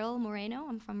Carol Moreno.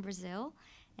 I'm from Brazil.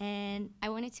 And I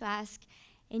wanted to ask,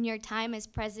 in your time as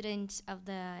president of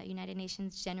the United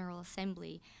Nations General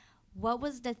Assembly, what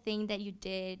was the thing that you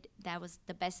did that was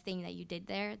the best thing that you did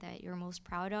there that you're most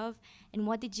proud of? And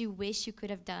what did you wish you could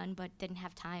have done but didn't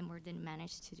have time or didn't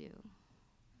manage to do?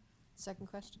 Second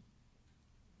question.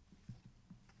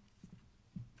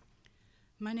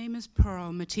 My name is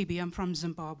Pearl Matibi. I'm from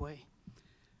Zimbabwe.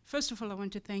 First of all, I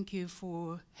want to thank you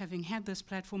for having had this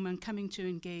platform and coming to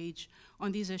engage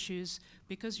on these issues,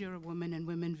 because you're a woman and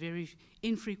women very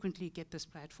infrequently get this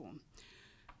platform.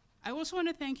 I also want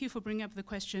to thank you for bringing up the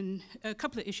question, a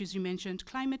couple of issues you mentioned: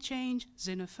 climate change,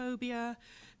 xenophobia,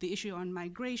 the issue on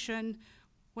migration.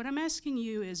 What I'm asking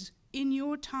you is, in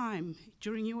your time,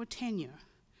 during your tenure,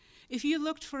 if you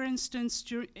looked, for instance,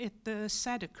 at the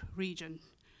SADC region,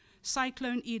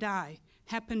 Cyclone Idai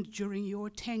happened during your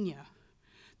tenure.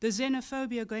 The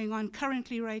xenophobia going on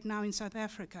currently right now in South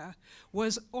Africa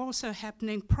was also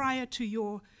happening prior to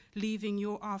your leaving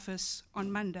your office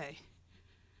on Monday.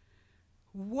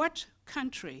 What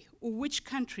country or which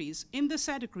countries in the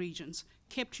SADC regions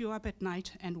kept you up at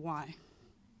night, and why?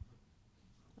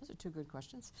 Those are 2 good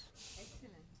questions.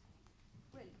 Excellent.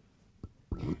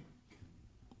 Well,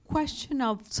 question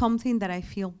of something that I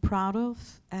feel proud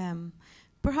of.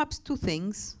 Perhaps 2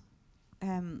 things.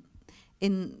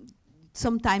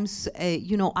 Sometimes,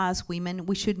 you know, as women,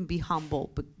 we shouldn't be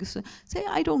humble, because say,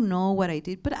 I don't know what I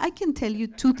did, but I can tell you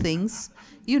 2 things,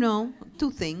 you know,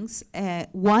 2 things.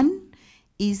 One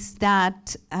is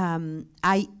that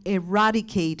I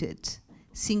eradicated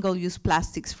single-use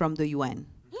plastics from the UN.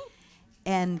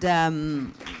 And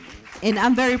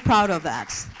I'm very proud of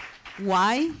that.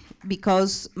 Why?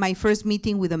 Because my first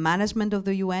meeting with the management of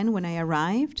the UN when I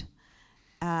arrived,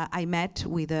 I met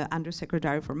with the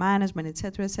Undersecretary for Management, et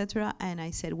cetera, and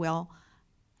I said, well,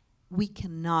 we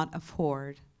cannot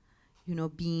afford, you know,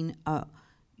 being a,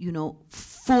 you know,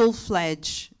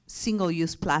 full-fledged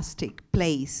single-use plastic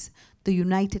place. The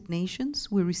United Nations,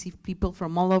 we receive people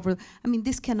from all over. I mean,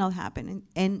 this cannot happen.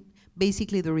 And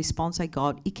basically the response I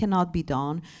got, it cannot be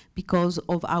done because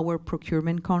of our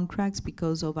procurement contracts,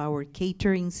 because of our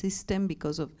catering system,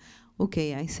 because of,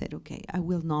 okay, I said, okay, I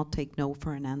will not take no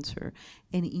for an answer.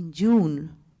 And in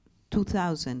June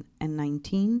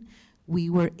 2019, we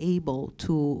were able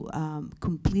to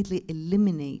completely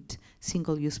eliminate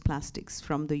single-use plastics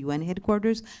from the UN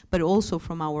headquarters, but also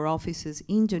from our offices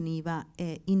in Geneva,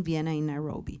 in Vienna, in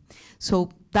Nairobi.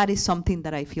 So that is something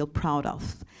that I feel proud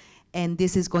of. And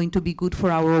this is going to be good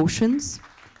for our oceans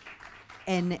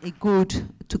and good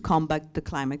to combat the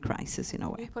climate crisis in a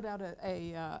way. We put out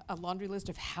a laundry list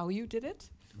of how you did it.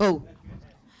 Oh.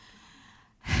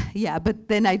 Yeah, but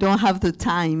then I don't have the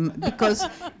time because,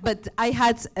 but I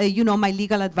had, you know, my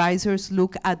legal advisors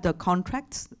look at the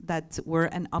contracts that were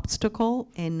an obstacle,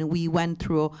 and we went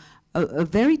through a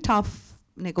very tough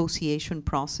negotiation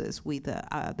process with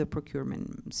the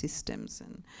procurement systems.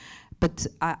 But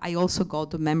I also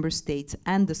got the member states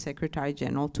and the Secretary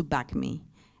General to back me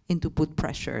and to put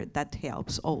pressure. That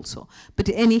helps also. But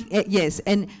yes,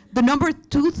 and the number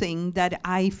 2 thing that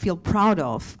I feel proud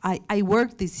of, I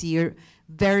worked this year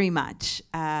very much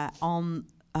on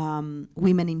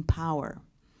women in power,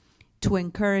 to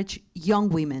encourage young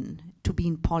women to be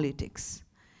in politics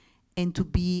and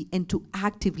to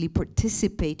actively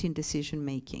participate in decision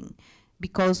making,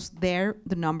 because there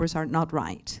the numbers are not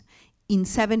right. In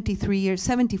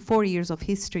 74 years of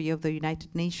history of the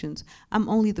United Nations, I'm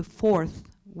only the 4th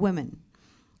woman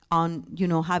on, you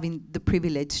know, having the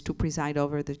privilege to preside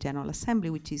over the General Assembly,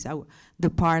 which is the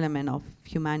parliament of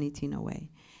humanity in a way.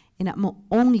 And I'm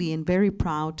only, and very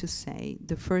proud to say,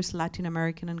 the first Latin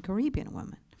American and Caribbean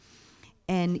woman.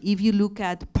 And if you look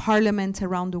at parliaments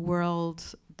around the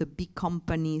world, the big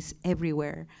companies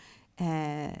everywhere,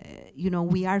 you know,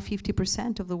 we are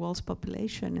 50% of the world's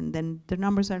population, and then the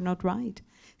numbers are not right.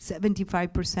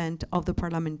 75% of the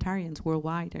parliamentarians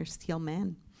worldwide are still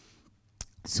men.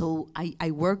 So I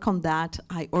work on that.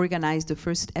 I organized the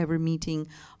first ever meeting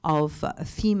of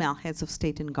female heads of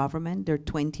state and government. There are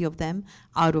 20 of them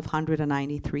out of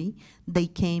 193. They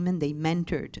came and they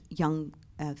mentored young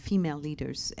female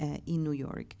leaders in New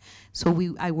York.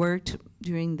 So I worked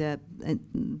during the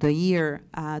year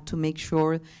to make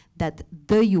sure that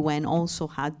the UN also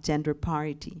had gender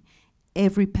parity.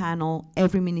 Every panel,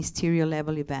 every ministerial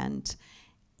level event,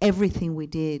 everything we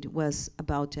did was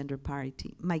about gender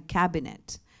parity. My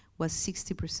cabinet was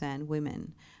 60%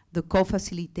 women. The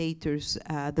co-facilitators,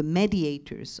 the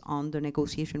mediators on the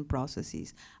negotiation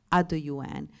processes at the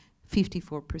UN,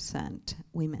 54%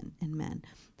 women and men.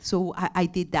 So I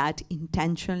did that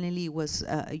intentionally. It was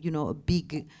a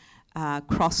big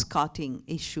cross-cutting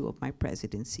issue of my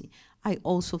presidency. I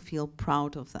also feel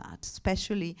proud of that,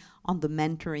 especially on the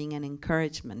mentoring and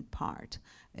encouragement part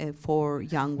for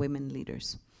young women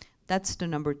leaders. That's the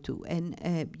number two. And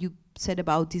you said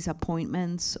about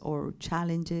disappointments or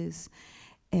challenges.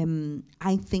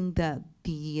 I think that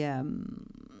the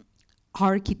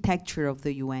architecture of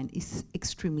the UN is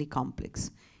extremely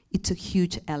complex. It's a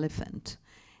huge elephant.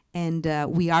 And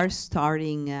we are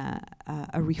starting a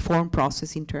reform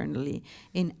process internally.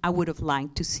 And I would have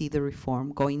liked to see the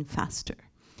reform going faster.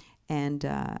 And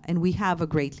we have a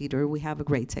great leader. We have a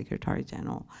great Secretary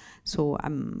General. So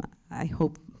I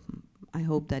hope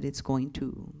that it's going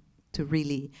to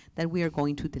really, that we are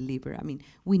going to deliver. I mean,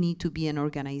 we need to be an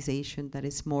organization that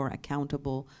is more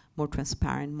accountable, more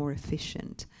transparent, more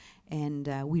efficient. And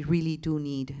we really do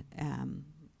need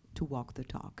to walk the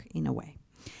talk in a way.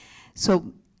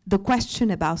 So the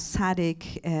question about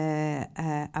SADC,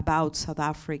 about South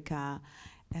Africa,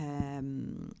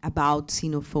 about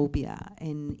xenophobia,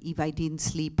 and if I didn't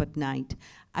sleep at night,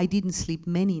 I didn't sleep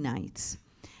many nights.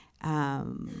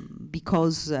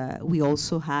 Because we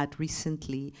also had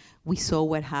recently, we saw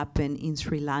what happened in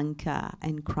Sri Lanka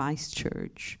and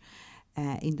Christchurch,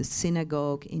 in the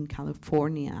synagogue in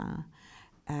California,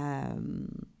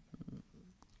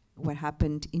 what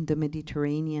happened in the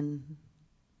Mediterranean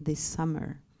this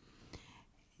summer.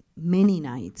 Many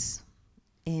nights.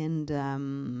 And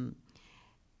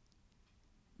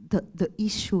the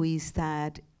issue is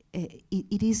that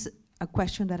it is a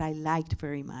question that I liked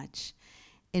very much.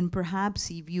 And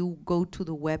perhaps if you go to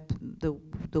the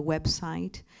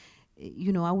website,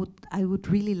 I would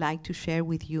really like to share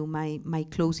with you my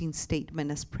closing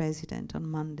statement as president on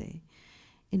Monday.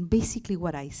 And basically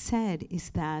what I said is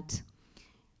that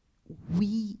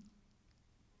we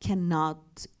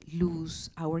cannot lose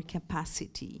our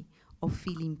capacity of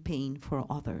feeling pain for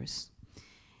others.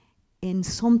 And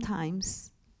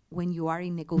sometimes when you are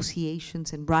in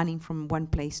negotiations and running from one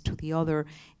place to the other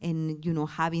and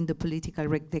having the political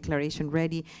declaration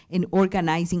ready and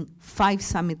organizing 5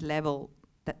 summit level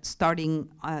that starting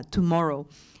tomorrow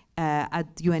at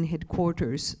UN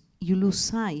headquarters, you lose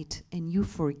sight and you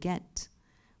forget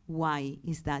why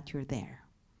is that you're there.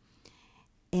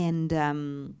 And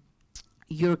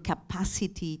your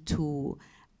capacity to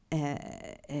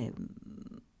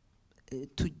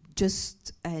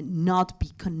just not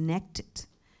be connected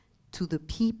to the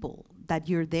people that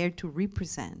you're there to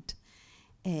represent,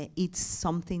 it's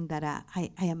something that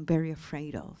I am very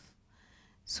afraid of.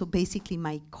 So basically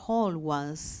my call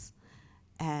was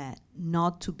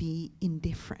not to be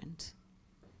indifferent.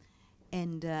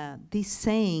 And this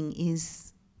saying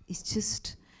is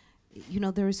just,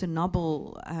 there is a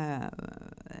Nobel,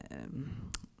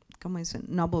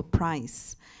 Nobel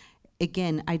Prize.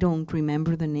 Again, I don't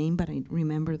remember the name, but I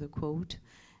remember the quote.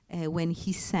 When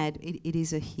he said, it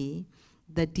is a he,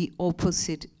 that the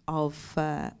opposite of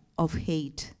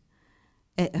hate,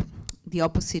 the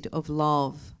opposite of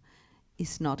love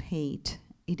is not hate,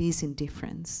 it is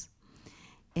indifference.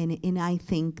 And I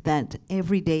think that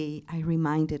every day I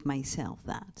reminded myself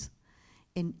that.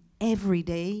 And every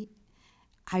day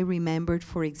I remembered,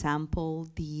 for example,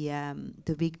 the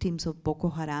victims of Boko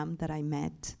Haram that I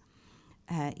met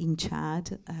in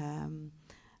Chad,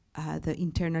 the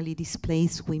internally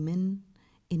displaced women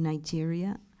in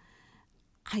Nigeria.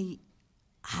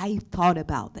 I thought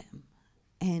about them,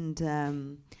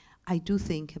 and I do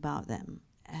think about them,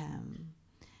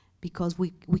 because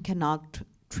we cannot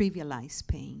trivialize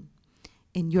pain.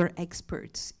 And you're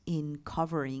experts in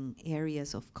covering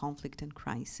areas of conflict and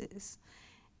crisis.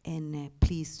 And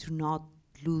please do not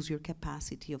lose your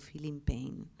capacity of feeling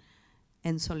pain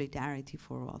and solidarity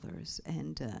for others.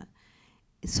 And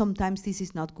sometimes this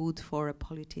is not good for a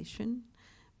politician,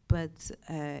 but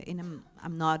I'm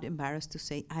not embarrassed to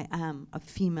say I am a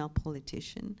female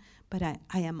politician, but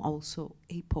I am also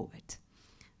a poet.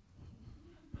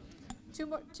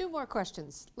 Two more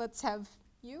questions. Let's have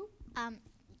you.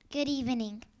 Good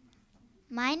evening.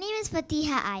 My name is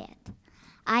Fatiha Ayat.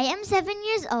 I am 7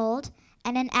 years old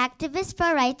and an activist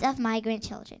for rights of migrant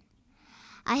children.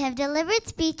 I have delivered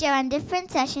speech around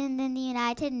different sessions in the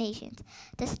United Nations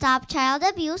to stop child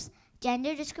abuse,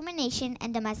 gender discrimination,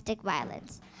 and domestic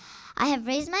violence. I have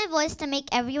raised my voice to make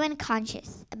everyone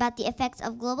conscious about the effects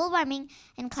of global warming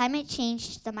and climate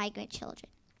change to the migrant children.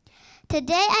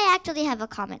 Today, I actually have a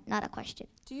comment, not a question.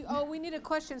 Oh, we need a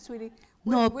question, sweetie.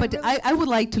 No, but I would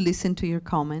like to listen to your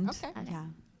comment. Okay. Yeah.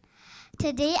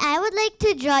 Today, I would like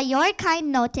to draw your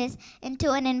kind notice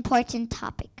into an important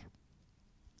topic.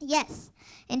 Yes,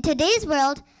 in today's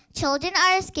world, children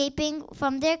are escaping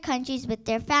from their countries with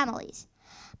their families.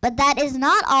 But that is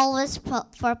not always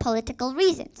for political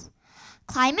reasons.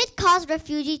 Climate-caused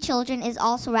refugee children is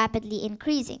also rapidly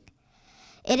increasing.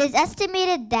 It is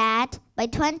estimated that by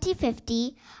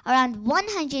 2050, around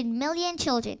 100 million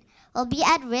children will be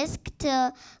at risk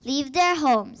to leave their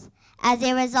homes as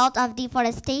a result of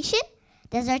deforestation,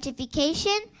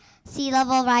 desertification, sea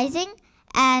level rising,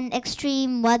 and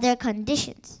extreme weather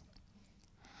conditions.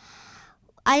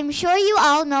 I'm sure you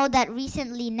all know that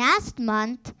recently, last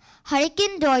month,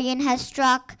 Hurricane Dorian has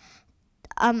struck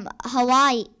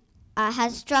Hawaii,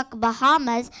 has struck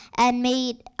Bahamas, and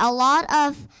made a lot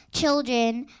of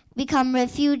children become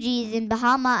refugees in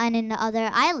Bahama and in the other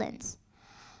islands.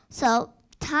 So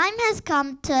time has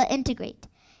come to integrate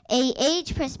an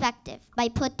age perspective by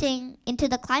putting into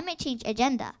the climate change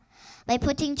agenda, by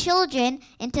putting children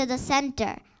into the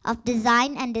center of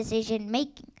design and decision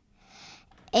making.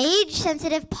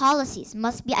 Age-sensitive policies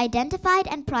must be identified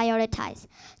and prioritized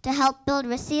to help build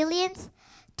resilience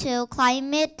to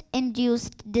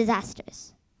climate-induced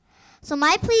disasters. So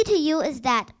my plea to you is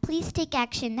that please take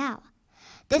action now.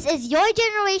 This is your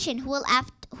generation who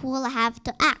will have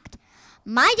to act.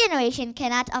 My generation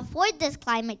cannot afford this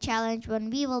climate challenge when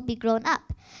we will be grown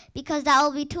up, because that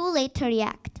will be too late to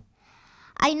react.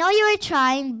 I know you are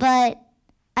trying, but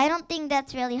I don't think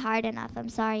that's really hard enough. I'm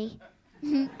sorry.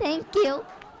 Thank you.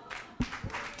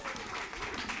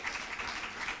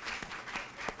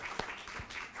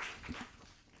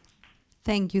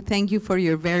 Thank you for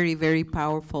your very, very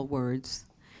powerful words.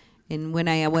 And when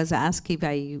I was asked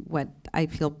what I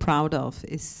feel proud of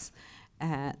is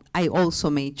I also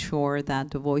made sure that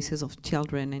the voices of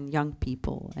children and young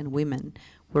people and women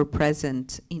were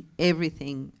present in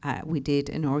everything we did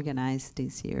and organized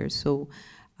this year. So,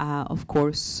 of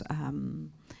course,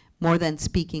 more than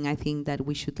speaking, I think that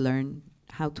we should learn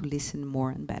how to listen more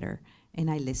and better. And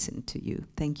I listened to you.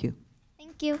 Thank you.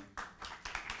 Thank you.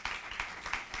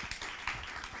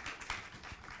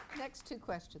 Next two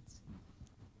questions.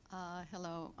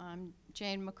 Hello, I'm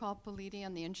Jane McCall-Politi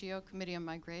on the NGO Committee on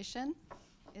Migration.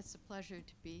 It's a pleasure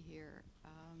to be here.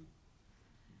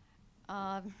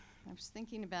 I was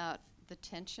thinking about the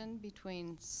tension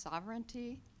between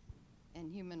sovereignty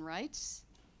and human rights,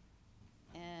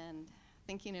 and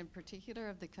thinking in particular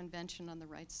of the Convention on the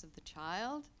Rights of the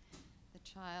Child. The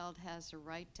child has a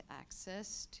right to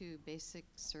access to basic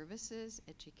services,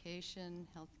 education,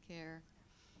 healthcare,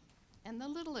 and the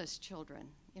littlest children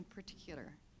in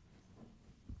particular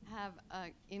have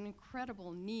an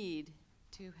incredible need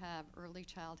to have early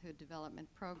childhood development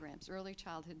programs, early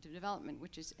childhood development,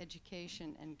 which is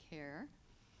education and care.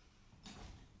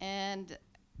 And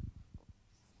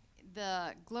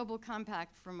the Global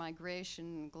Compact for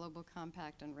Migration, Global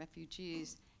Compact on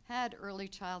Refugees had early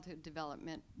childhood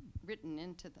development written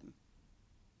into them.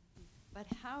 But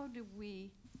how do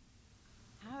we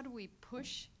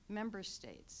push member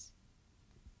states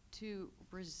to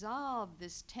resolve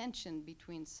this tension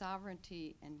between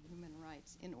sovereignty and human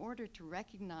rights in order to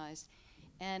recognize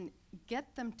and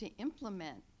get them to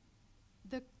implement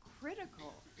the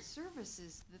critical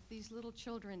services that these little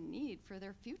children need for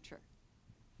their future?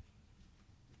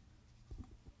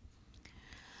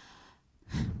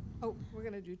 Oh, we're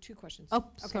going to do two questions. Oh,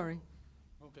 Okay. sorry.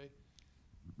 Okay.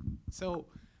 So,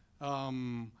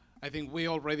 I think we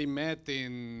already met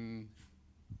in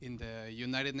the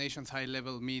United Nations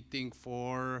high-level meeting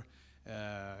for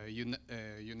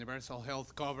universal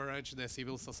health coverage, the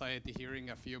civil society hearing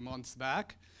a few months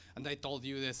back. And I told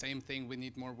you the same thing, we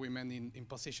need more women in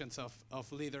positions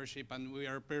of leadership, and we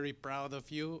are very proud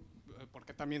of you,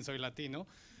 porque también soy Latino.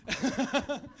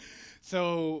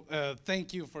 So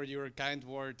thank you for your kind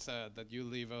words that you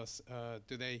leave us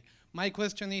today. My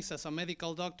question is, as a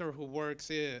medical doctor who works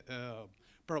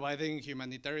providing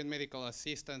humanitarian medical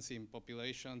assistance in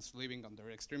populations living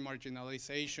under extreme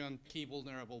marginalization, key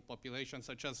vulnerable populations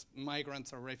such as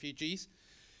migrants or refugees,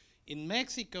 in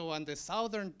Mexico and the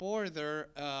southern border,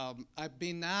 I've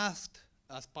been asked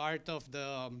as part of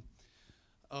the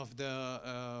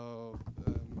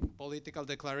political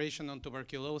declaration on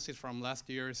tuberculosis from last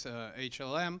year's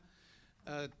HLM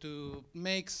to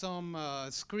make some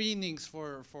screenings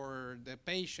for the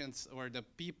patients or the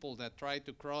people that try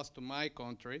to cross to my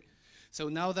country. So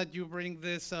now that you bring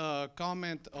this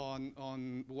comment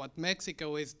on what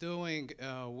Mexico is doing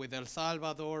with El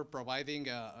Salvador, providing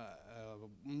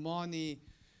money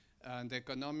and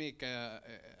economic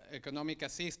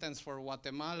assistance for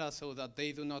Guatemala so that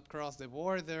they do not cross the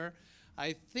border,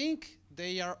 I think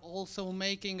they are also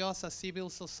making us as civil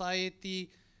society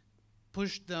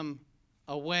push them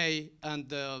away, and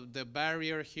the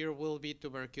barrier here will be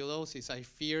tuberculosis. I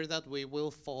fear that we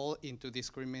will fall into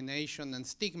discrimination and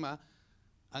stigma,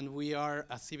 and we are,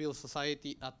 as civil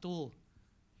society, a tool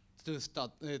to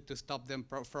stop them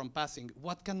from passing.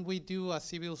 What can we do as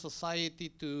civil society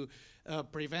to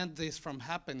prevent this from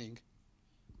happening?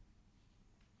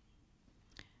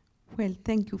 Well,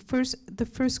 thank you. The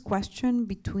first question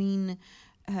between,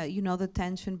 the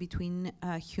tension between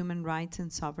human rights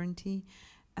and sovereignty.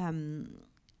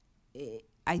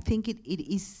 I think it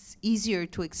is easier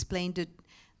to explain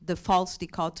the false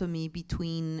dichotomy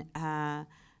between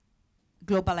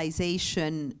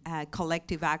globalization,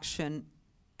 collective action,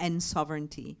 and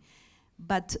sovereignty.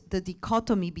 But the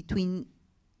dichotomy between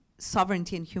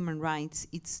sovereignty and human rights,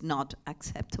 it's not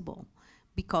acceptable,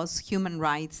 because human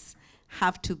rights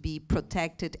have to be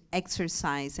protected,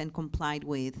 exercised, and complied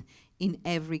with in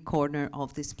every corner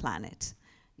of this planet.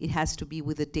 It has to be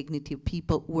with the dignity of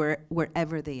people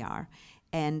wherever they are.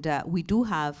 And we do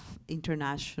have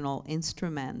international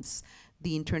instruments.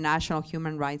 The international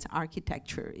human rights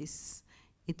architecture it's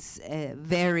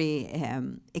very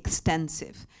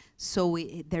extensive. So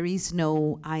there is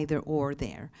no either or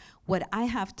there. What I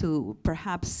have to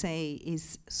perhaps say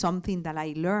is something that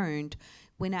I learned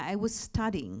when I was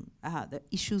studying the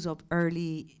issues of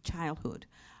early childhood.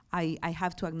 I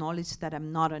have to acknowledge that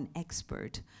I'm not an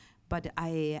expert, but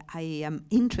I am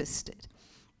interested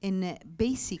in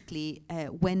basically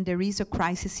when there is a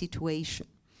crisis situation,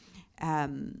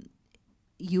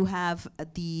 you have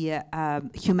the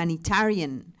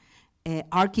humanitarian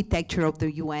architecture of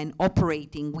the UN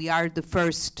operating. We are the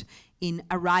first in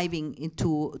arriving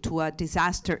into a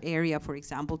disaster area, for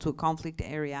example, to a conflict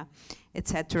area,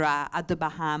 etc., at the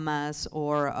Bahamas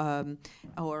or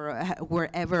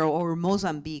wherever, or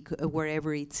Mozambique,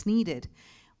 wherever it's needed.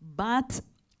 But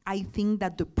I think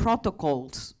that the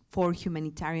protocols for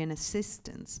humanitarian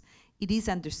assistance, it is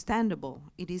understandable.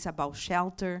 It is about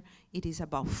shelter, it is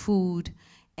about food,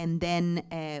 and then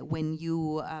when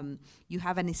you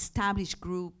have an established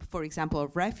group, for example,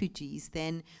 of refugees,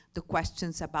 then the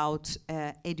questions about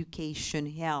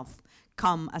education, health,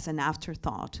 come as an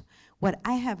afterthought. What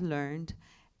I have learned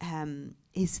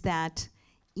is that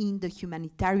in the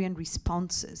humanitarian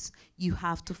responses, you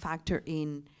have to factor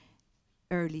in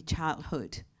early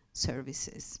childhood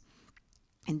services.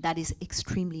 And that is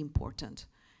extremely important,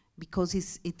 because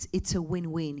it's a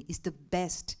win-win. It's the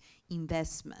best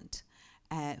investment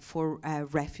for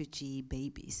refugee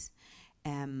babies.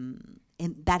 And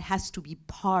that has to be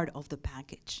part of the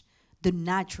package, the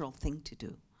natural thing to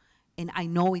do. And I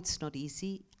know it's not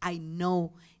easy. I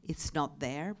know it's not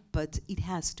there, but it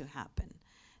has to happen.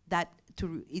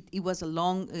 It was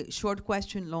a short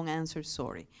question, long answer,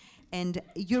 sorry. And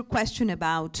your question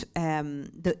about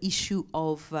the issue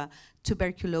of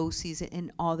tuberculosis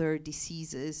and other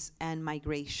diseases and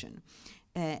migration.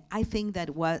 I think that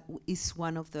what is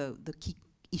one of the key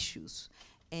issues.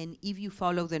 And if you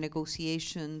follow the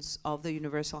negotiations of the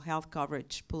Universal Health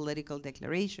Coverage Political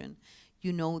Declaration,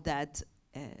 you know that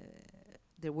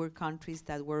there were countries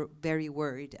that were very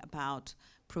worried about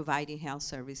providing health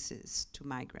services to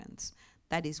migrants.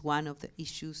 That is one of the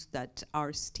issues that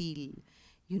are still,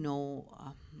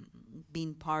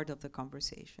 being part of the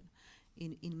conversation.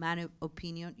 In my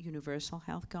opinion, universal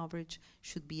health coverage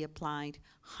should be applied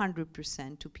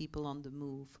 100% to people on the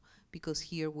move, because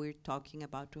here we're talking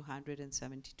about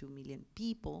 272 million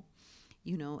people,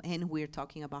 and we're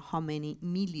talking about how many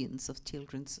millions of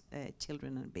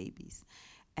children and babies.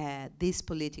 This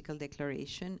political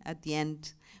declaration, at the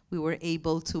end, we were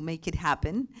able to make it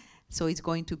happen. So it's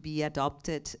going to be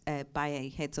adopted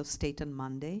by heads of state on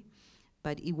Monday,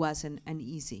 but it wasn't an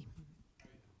easy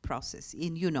process.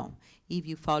 And if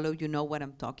you follow, you know what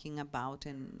I'm talking about,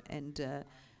 and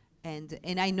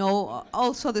I know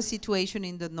also the situation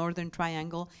in the Northern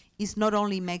Triangle is not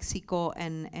only Mexico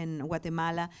and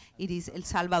Guatemala, it is El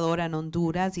Salvador and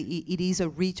Honduras. It is a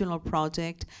regional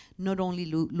project, not only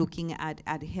looking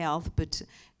at health, but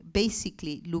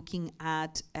basically looking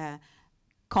at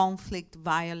conflict,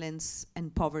 violence,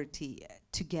 and poverty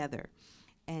together.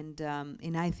 And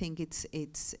I think it's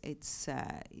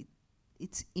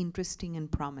interesting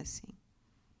and promising.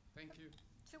 Thank you.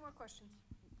 Two more questions.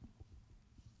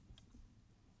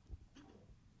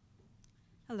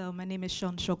 Hello, my name is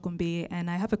Sean Shokumbi, and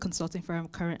I have a consulting firm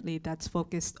currently that's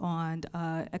focused on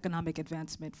economic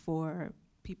advancement for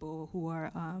people who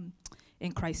are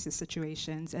in crisis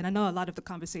situations. And I know a lot of the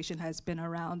conversation has been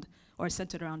around or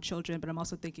centered around children, but I'm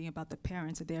also thinking about the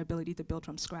parents and their ability to build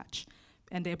from scratch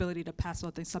and their ability to pass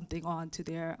something on to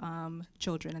their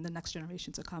children and the next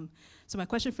generation to come. So my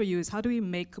question for you is, how do we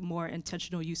make more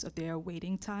intentional use of their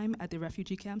waiting time at the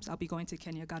refugee camps? I'll be going to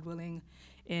Kenya, God willing,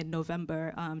 in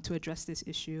November to address this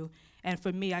issue. And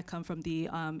for me, I come from the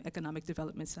economic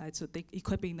development side, so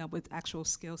equipping them with actual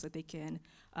skills that they can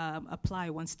apply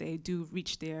once they do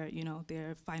reach their,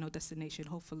 their final destination,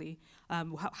 hopefully.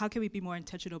 How can we be more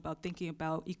intentional about thinking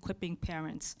about equipping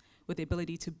parents with the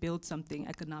ability to build something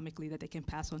economically that they can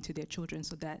pass on to their children,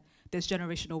 so that there's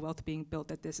generational wealth being built,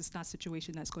 that this is not a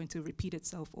situation that's going to repeat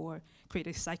itself or create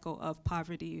a cycle of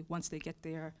poverty once they get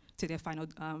there to their final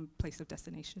place of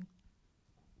destination?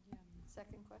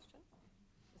 Second question.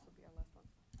 This will be our last one.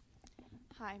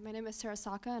 Hi, my name is Sarah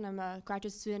Saka, and I'm a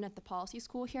graduate student at the policy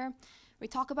school here. We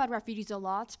talk about refugees a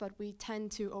lot, but we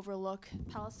tend to overlook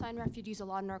Palestine refugees a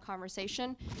lot in our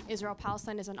conversation.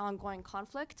 Israel-Palestine is an ongoing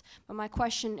conflict, but my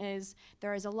question is,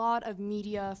 there is a lot of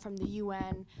media from the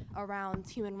UN around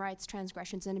human rights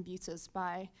transgressions and abuses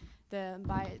by the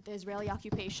Israeli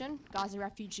occupation, Gaza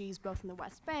refugees both in the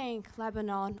West Bank,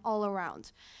 Lebanon, all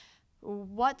around.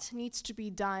 What needs to be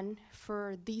done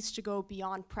for these to go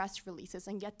beyond press releases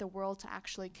and get the world to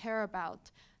actually care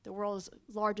about the world's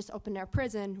largest open-air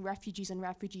prison, refugees and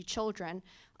refugee children?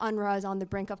 UNRWA is on the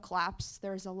brink of collapse.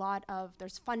 There's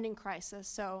funding crisis.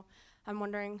 So I'm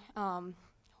wondering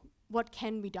what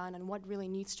can be done and what really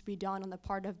needs to be done on the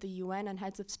part of the UN and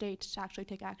heads of state to actually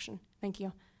take action. Thank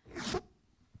you.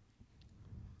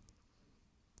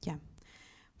 Yeah.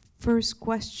 First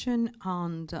question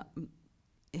on the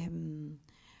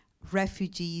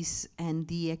refugees and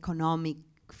the economic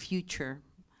future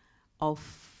of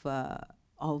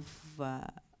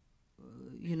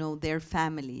their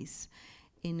families.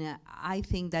 I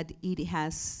think that it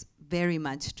has very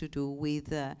much to do with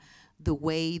the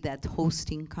way that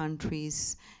hosting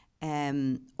countries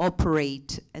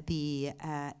operate the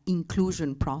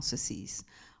inclusion processes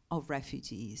of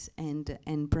refugees, and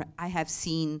I have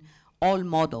seen all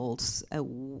models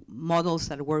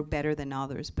that work better than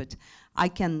others, but I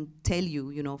can tell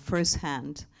you,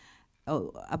 firsthand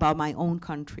about my own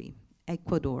country,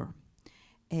 Ecuador.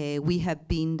 We have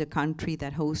been the country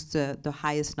that hosts the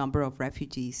highest number of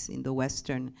refugees in the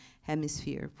Western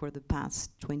Hemisphere for the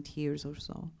past 20 years or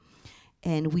so.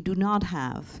 And we do not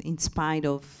have, in spite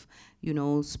of,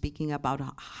 speaking about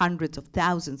hundreds of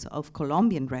thousands of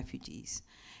Colombian refugees,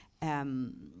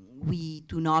 we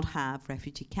do not have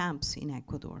refugee camps in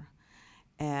Ecuador.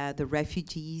 The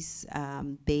refugees,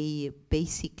 they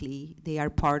are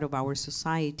part of our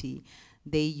society.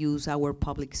 They use our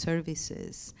public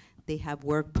services. They have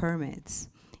work permits,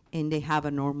 and they have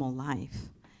a normal life.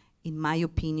 In my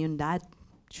opinion, that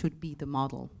should be the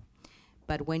model.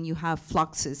 But when you have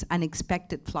fluxes,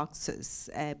 unexpected fluxes,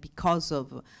 because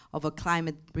of a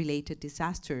climate-related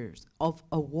disasters, of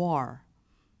a war,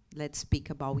 let's speak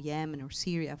about Yemen or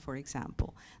Syria, for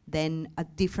example, then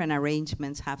different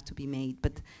arrangements have to be made.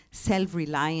 But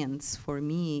self-reliance, for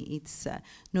me, it's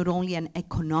not only an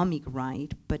economic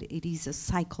right, but it is a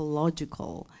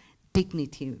psychological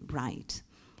dignity right.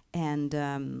 And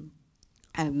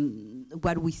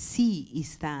what we see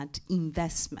is that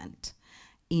investment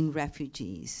in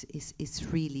refugees is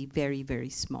really very, very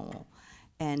small.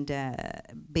 And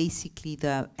basically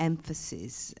the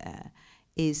emphasis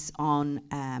is on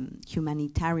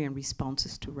humanitarian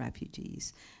responses to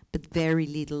refugees, but very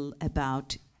little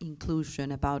about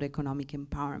inclusion, about economic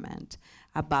empowerment,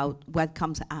 about what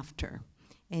comes after.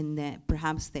 And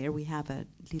perhaps there we have a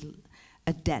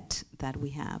debt that we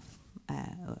have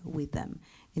with them.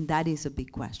 And that is a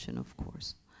big question, of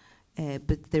course.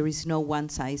 But there is no one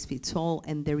size fits all,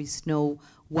 and there is no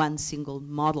one single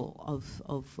model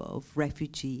of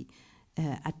refugee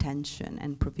attention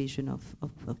and provision of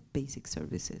basic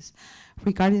services.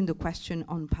 Regarding the question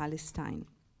on Palestine,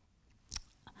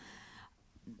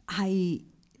 I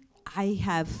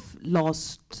have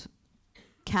lost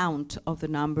count of the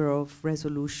number of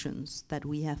resolutions that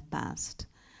we have passed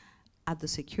at the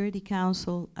Security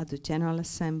Council, at the General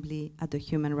Assembly, at the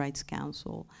Human Rights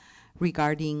Council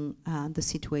regarding the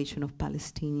situation of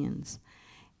Palestinians.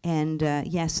 And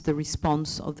yes, the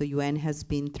response of the UN has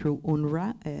been through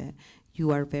UNRWA.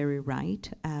 You are very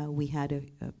right. We had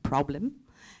a problem.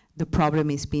 The problem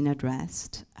is being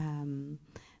addressed.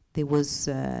 There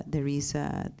is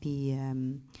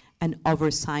an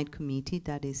oversight committee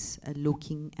that is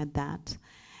looking at that.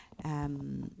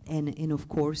 And of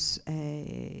course,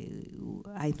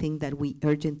 I think that we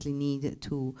urgently need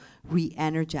to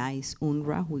re-energize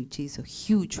UNRWA, which is a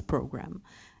huge program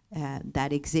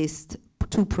that exists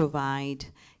to provide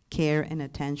care and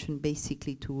attention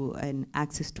basically to and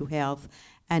access to health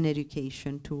and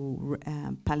education to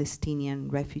Palestinian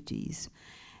refugees.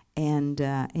 And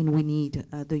we need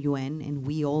the UN, and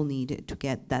we all need to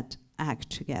get that act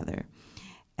together.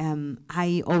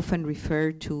 I often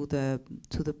refer to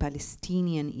the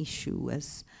Palestinian issue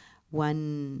as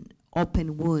one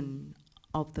open wound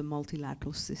of the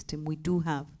multilateral system. We do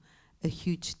have a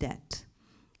huge debt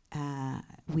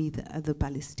with the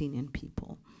Palestinian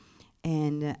people.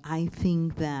 And I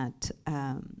think that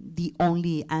the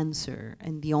only answer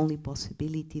and the only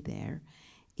possibility there,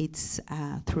 it's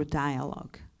through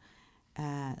dialogue.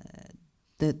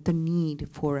 The need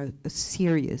for a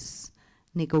serious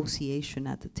negotiation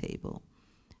at the table.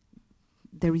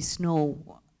 There is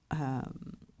no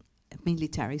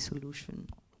military solution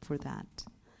for that.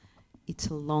 It's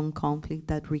a long conflict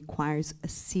that requires a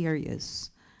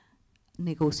serious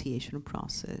negotiation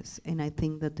process, and I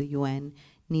think that the UN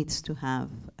needs to have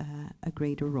a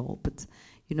greater role. But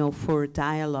you know, for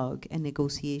dialogue and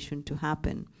negotiation to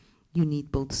happen, you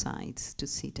need both sides to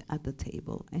sit at the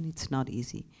table, and it's not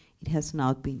easy. It has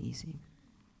not been easy.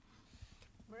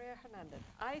 María Fernanda,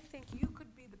 I think you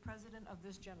could be the president of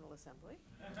this General Assembly.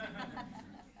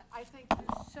 I thank you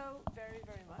so very,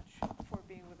 very much for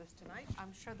being with us tonight.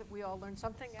 I'm sure that we all learned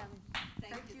something, and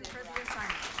thank you for the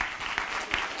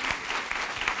assignment.